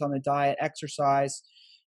diligent on the diet, exercise,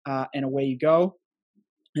 and away you go.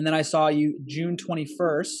 And then I saw you June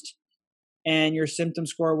 21st, and your symptom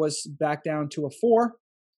score was back down to a 4.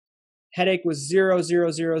 Headache was 0, 0,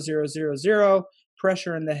 0, 0, 0, 0.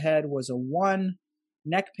 Pressure in the head was a 1.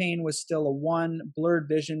 Neck pain was still a 1. Blurred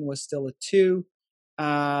vision was still a 2.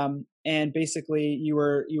 And basically you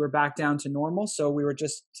were back down to normal. So we were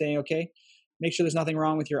just saying, okay, make sure there's nothing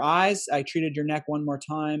wrong with your eyes. I treated your neck one more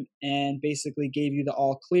time and basically gave you the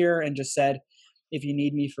all clear and just said, if you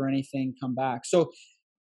need me for anything, come back. So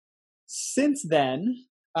since then,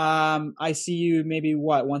 I see you maybe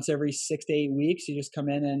once every 6 to 8 weeks, you just come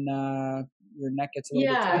in and, your neck gets a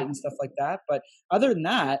little bit tight and stuff like that. But other than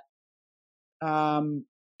that,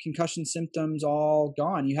 concussion symptoms all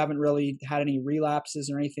gone. You haven't really had any relapses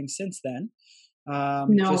or anything since then.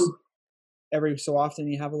 No. Just every so often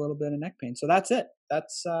you have a little bit of neck pain. So that's it.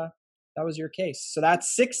 That's That was your case. So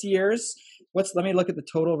that's 6 years. Let me look at the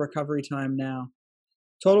total recovery time now.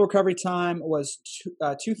 Total recovery time was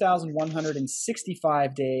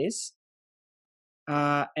 2,165 days.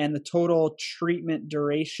 And the total treatment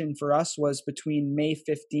duration for us was between May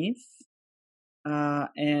 15th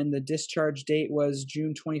and the discharge date was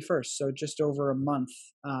June 21st. So just over a month.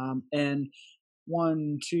 And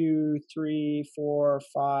 1, 2, 3, 4,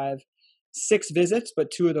 5, 6 visits,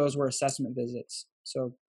 but 2 of those were assessment visits.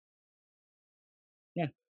 So yeah.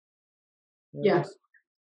 Yeah.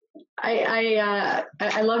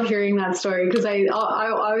 I love hearing that story because I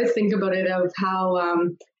always think about it of how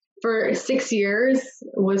for 6 years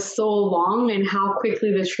was so long and how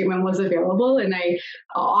quickly the treatment was available. And I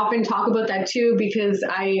often talk about that too, because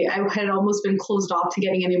I had almost been closed off to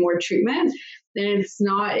getting any more treatment. And it's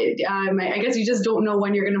not, I guess you just don't know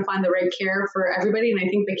when you're going to find the right care for everybody. And I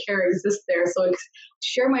think the care exists there. So I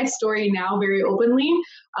share my story now very openly.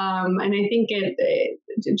 And I think it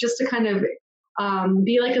just to kind of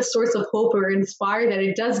be like a source of hope or inspire that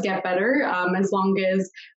it does get better as long as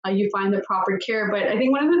you find the proper care. But I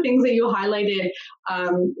think one of the things that you highlighted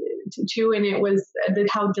too, and it was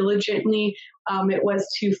how diligently it was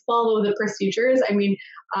to follow the procedures. I mean,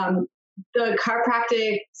 the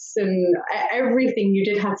chiropractics and everything you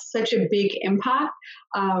did had such a big impact.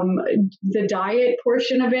 The diet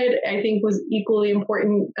portion of it, I think, was equally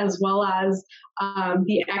important, as well as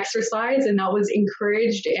the exercise, and that was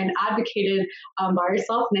encouraged and advocated by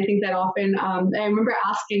yourself. And I think that often, I remember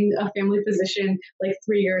asking a family physician like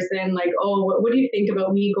 3 years in, like, oh, what do you think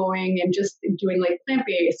about me going and just doing like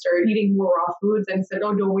plant-based or eating more raw foods? And said,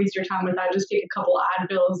 oh, don't waste your time with that. Just take a couple of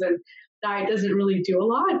Advils, and diet doesn't really do a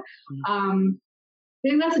lot. I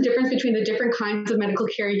think that's the difference between the different kinds of medical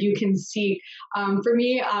care you can seek. For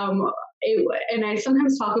me, and I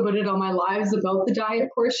sometimes talk about it on my lives about the diet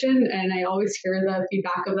portion, and I always hear the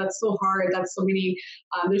feedback of that's so hard, that's so many,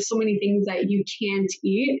 there's so many things that you can't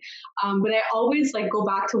eat. But I always like go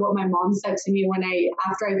back to what my mom said to me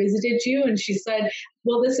after I visited you, and she said,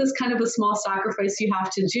 well, this is kind of a small sacrifice you have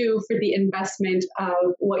to do for the investment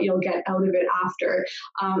of what you'll get out of it after.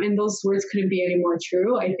 And those words couldn't be any more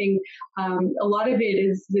true. I think a lot of it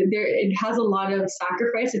is there. It has a lot of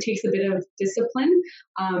sacrifice. It takes a bit of discipline.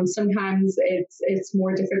 Sometimes it's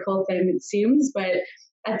more difficult than it seems, but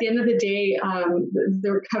at the end of the day,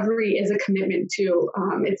 the recovery is a commitment too.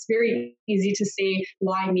 It's very easy to say,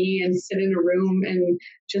 why me, and sit in a room and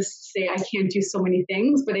just say, I can't do so many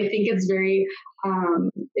things. But I think it's very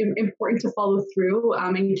important to follow through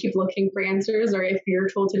and keep looking for answers, or if you're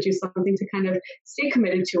told to do something, to kind of stay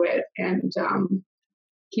committed to it and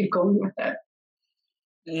keep going with it.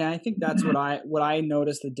 Yeah, I think that's what I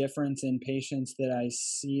notice the difference in patients that I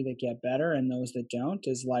see that get better and those that don't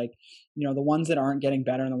is like, the ones that aren't getting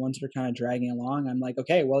better and the ones that are kind of dragging along. I'm like,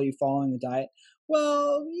 okay, well, you following the diet?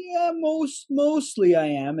 Well, yeah, mostly I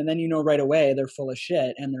am. And then right away they're full of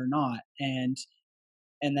shit and they're not. And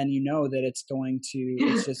then that it's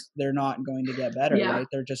just, they're not going to get better, right?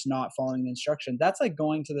 They're just not following the instruction. That's like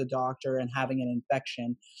going to the doctor and having an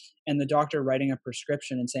infection and the doctor writing a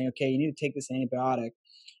prescription and saying, okay, you need to take this antibiotic.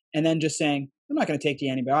 And then just saying, I'm not going to take the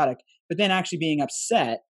antibiotic, but then actually being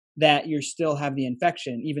upset that you still have the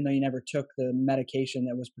infection, even though you never took the medication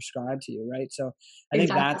that was prescribed to you, right? So I think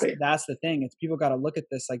that's the thing. It's people got to look at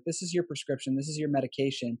this like, this is your prescription, this is your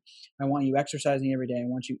medication. I want you exercising every day. I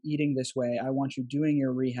want you eating this way. I want you doing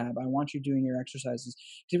your rehab. I want you doing your exercises.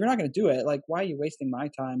 Because if you're not going to do it, like, why are you wasting my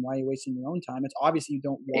time? Why are you wasting your own time? It's obviously you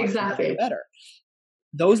don't want to get better.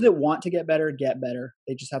 Those that want to get better.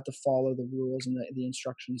 They just have to follow the rules and the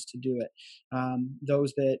instructions to do it.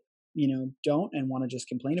 Those that don't and want to just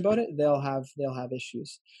complain about it, they'll have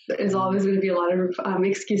issues. There's always going to be a lot of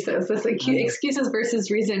excuses. That's like excuses versus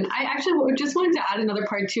reason. I actually just wanted to add another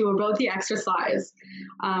part too about the exercise.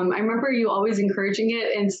 I remember you always encouraging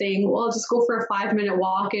it and saying, well, just go for a 5-minute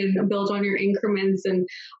walk and build on your increments. And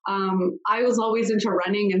I was always into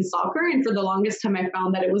running and soccer. And for the longest time, I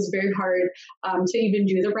found that it was very hard to even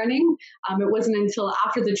do the running. It wasn't until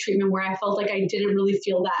after the treatment where I felt like I didn't really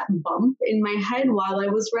feel that bump in my head while I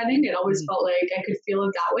was running. It always felt like I could feel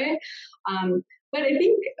it that way. But I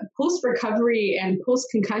think post-recovery and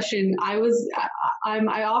post-concussion, I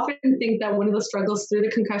often think that one of the struggles through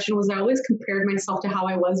the concussion was I always compared myself to how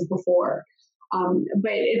I was before.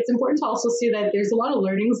 But it's important to also see that there's a lot of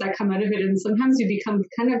learnings that come out of it. And sometimes you become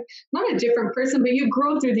kind of not a different person, but you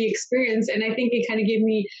grow through the experience. And I think it kind of gave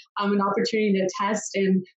me an opportunity to test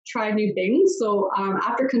and try new things. So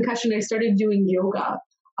after concussion, I started doing yoga.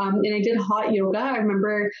 and I did hot yoga. I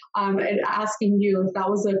remember asking you if that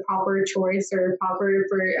was a proper choice or proper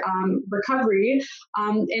for recovery,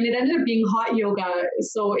 and it ended up being hot yoga.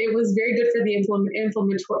 So it was very good for the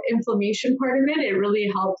inflammation part of it. It really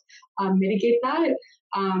helped mitigate that.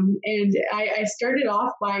 And I started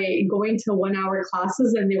off by going to 1 hour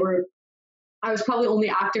classes, and I was probably only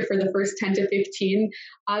active for the first 10 to 15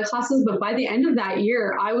 classes, but by the end of that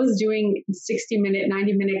year, I was doing 60-minute,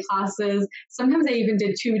 90-minute classes. Sometimes I even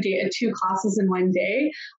did two classes in one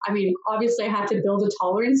day. I mean, obviously I had to build a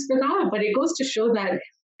tolerance for that, but it goes to show that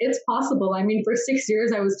it's possible. I mean, for 6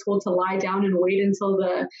 years, I was told to lie down and wait until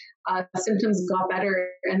the symptoms got better.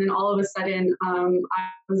 And then all of a sudden, I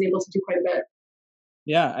was able to do quite a bit.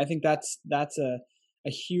 Yeah, I think that's a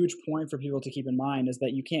huge point for people to keep in mind, is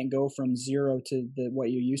that you can't go from zero to what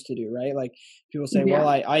you used to do, right? Like people say, well,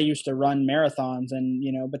 I used to run marathons, and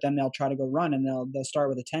but then they'll try to go run and they'll start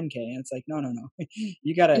with a 10K, and it's like, no.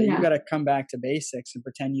 you gotta come back to basics and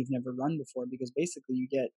pretend you've never run before, because basically you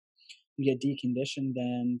get deconditioned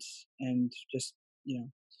and just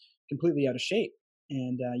completely out of shape.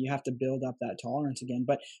 And you have to build up that tolerance again.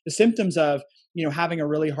 But the symptoms of having a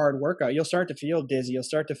really hard workout, you'll start to feel dizzy, you'll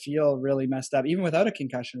start to feel really messed up, even without a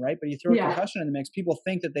concussion, right? But you throw a concussion in the mix, people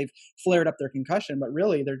think that they've flared up their concussion, but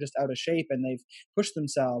really they're just out of shape and they've pushed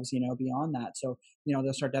themselves beyond that. So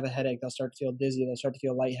they'll start to have a headache, they'll start to feel dizzy, they'll start to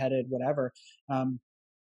feel lightheaded, whatever.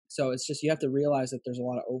 So it's just, you have to realize that there's a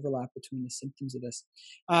lot of overlap between the symptoms of this.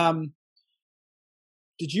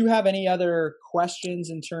 Did you have any other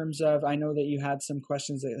questions in terms of, I know that you had some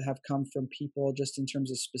questions that have come from people just in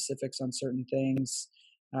terms of specifics on certain things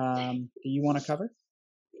that you want to cover?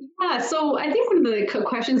 Yeah, so I think one of the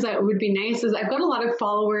questions that would be nice is, I've got a lot of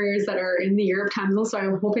followers that are in the Europe time zone, so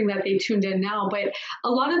I'm hoping that they tuned in now, but a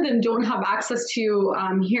lot of them don't have access to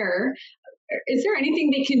here. Is there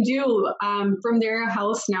anything they can do from their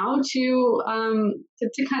house now to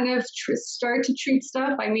kind of start to treat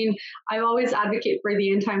stuff? I mean, I always advocate for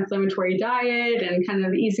the anti-inflammatory diet and kind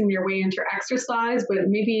of easing their way into exercise, but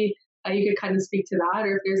maybe you could kind of speak to that,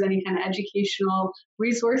 or if there's any kind of educational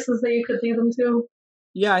resources that you could lead them to.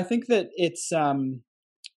 Yeah, I think that it's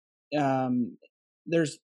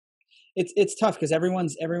tough because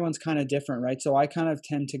everyone's kind of different, right? So I kind of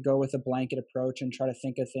tend to go with a blanket approach and try to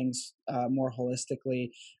think of things more holistically.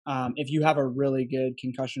 If you have a really good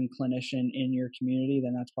concussion clinician in your community,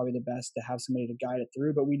 then that's probably the best to have somebody to guide it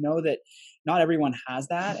through. But we know that not everyone has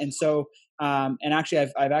that, and so and actually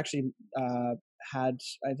I've actually had,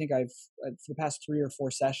 I think for the past 3 or 4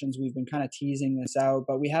 sessions, we've been kind of teasing this out,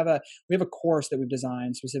 but we have a course that we've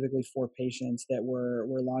designed specifically for patients that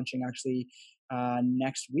we're launching actually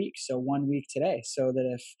next week. So 1 week today. So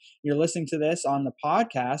that if you're listening to this on the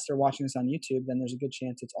podcast or watching this on YouTube, then there's a good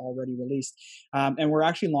chance it's already released. And we're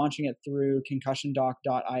actually launching it through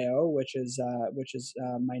concussiondoc.io, which is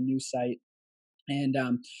my new site. And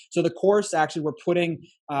so the course, actually,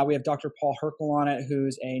 we have Dr. Paul Herkel on it,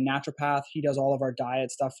 who's a naturopath. He does all of our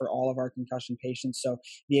diet stuff for all of our concussion patients. So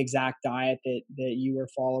the exact diet that you are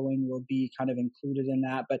following will be kind of included in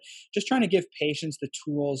that. But just trying to give patients the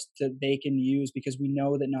tools that they can use, because we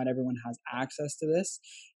know that not everyone has access to this.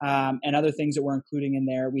 And other things that we're including in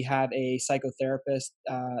there, we have a psychotherapist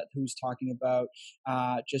who's talking about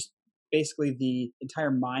just basically the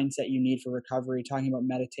entire mindset you need for recovery, talking about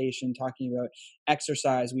meditation, talking about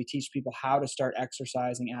exercise. We teach people how to start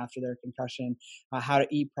exercising after their concussion, how to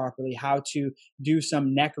eat properly, how to do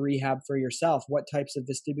some neck rehab for yourself, what types of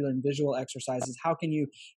vestibular and visual exercises, how can you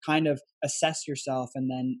kind of assess yourself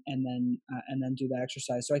and then do that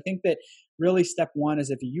exercise. So I think that really step one is,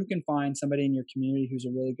 if you can find somebody in your community who's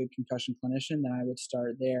a really good concussion clinician, then I would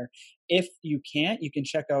start there. If you can't, you can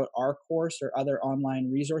check out our course or other online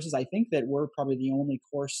resources. I think that we're probably the only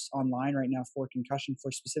course online right now for concussion,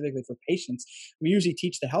 specifically for patients. We usually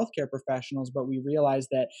teach the healthcare professionals, but we realize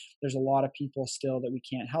that there's a lot of people still that we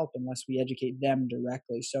can't help unless we educate them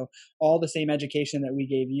directly. So all the same education that we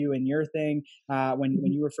gave you in your thing when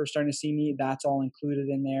you were first starting to see me, that's all included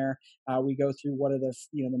in there. We go through what are the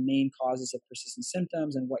main causes of persistent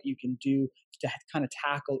symptoms and what you can do to kind of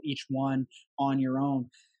tackle each one on your own.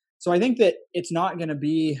 So I think that it's not going to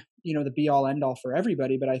be, the be all end all for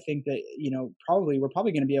everybody, but I think that, we're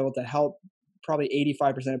probably going to be able to help probably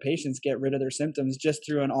 85% of patients get rid of their symptoms just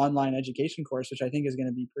through an online education course, which I think is going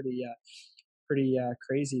to be pretty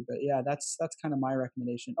crazy. But yeah, that's kind of my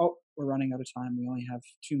recommendation. Oh, we're running out of time. We only have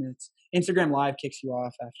 2 minutes. Instagram Live kicks you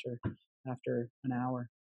off after an hour.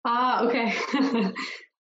 Okay.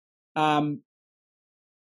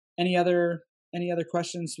 Any other any other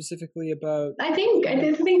questions specifically about? I think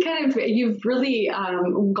kind of you've really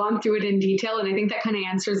gone through it in detail, and I think that kind of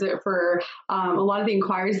answers it for a lot of the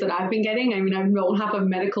inquiries that I've been getting. I mean, I don't have a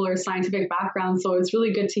medical or scientific background, so it's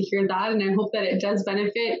really good to hear that, and I hope that it does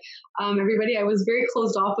benefit everybody. I was very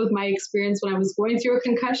closed off with my experience when I was going through a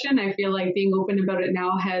concussion. I feel like being open about it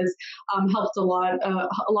now has helped a lot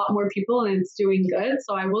more people, and it's doing good.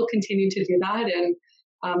 So I will continue to do that and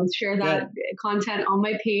share that content on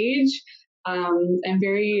my page. I'm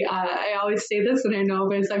very, I always say this, and I know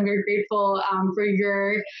this, I'm very grateful for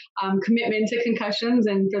your commitment to concussions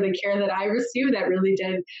and for the care that I received that really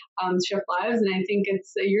did shift lives. And I think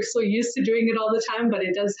you're so used to doing it all the time, but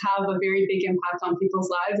it does have a very big impact on people's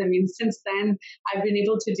lives. I mean, since then, I've been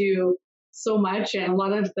able to do so much, and a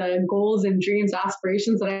lot of the goals and dreams,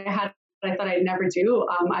 aspirations that I had, that I thought I'd never do,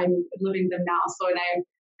 I'm living them now. So, and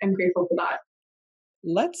I'm grateful for that.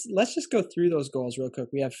 Let's just go through those goals real quick.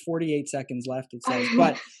 We have 48 seconds left, it says.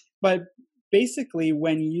 But basically,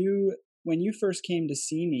 when you first came to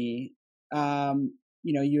see me,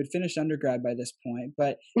 you had finished undergrad by this point.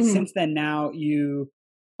 But since then, now you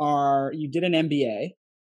did an MBA,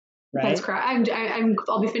 right? That's correct.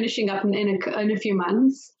 I'll be finishing up in a few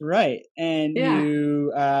months. Right, and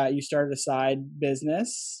you started a side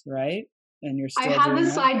business, right? And you're still I have a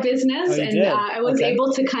side business, and I was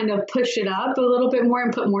able to kind of push it up a little bit more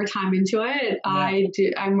and put more time into it. Yeah.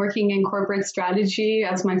 I'm working in corporate strategy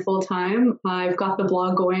as my full time. I've got the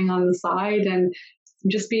blog going on the side, and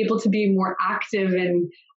just be able to be more active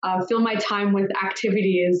and fill my time with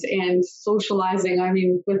activities and socializing. I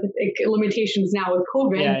mean, with limitations now with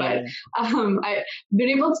COVID, I've been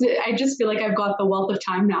able to. I just feel like I've got the wealth of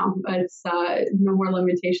time now. It's no more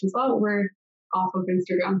limitations. Oh, we're off of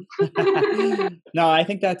Instagram. No, I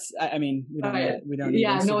think that's, I mean, we don't need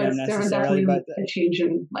Instagram necessarily, but a change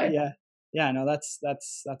in life. Yeah, no, that's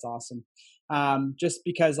awesome. Just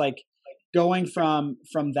because like going from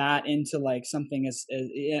that into like something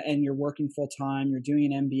and you're working full time, you're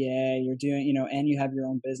doing an MBA, you're doing, and you have your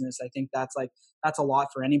own business. I think that's a lot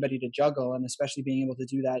for anybody to juggle. And especially being able to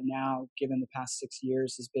do that now, given the past 6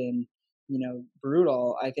 years has been,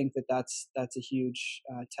 brutal. I think that's a huge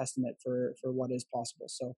testament for what is possible.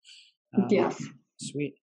 So, yes,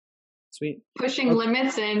 sweet. Pushing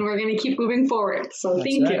limits, and we're going to keep moving forward. So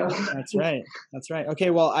thank you. That's right. Okay.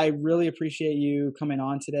 Well, I really appreciate you coming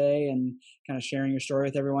on today and kind of sharing your story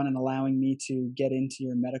with everyone and allowing me to get into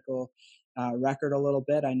your medical record a little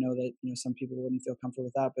bit. I know that, some people wouldn't feel comfortable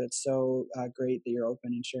with that, but it's so great that you're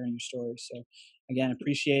open and sharing your story. So again,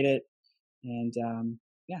 appreciate it. And,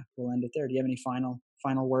 we'll end it there. Do you have any final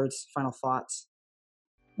words, final thoughts?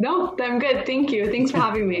 No, I'm good. Thank you. Thanks for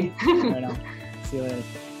having me. Right on. See you later.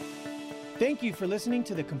 Thank you for listening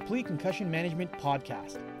to the Complete Concussion Management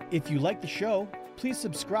Podcast. If you like the show, please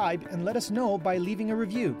subscribe and let us know by leaving a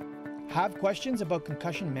review. Have questions about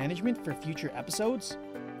concussion management for future episodes?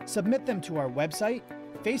 Submit them to our website,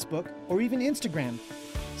 Facebook, or even Instagram.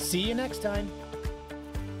 See you next time.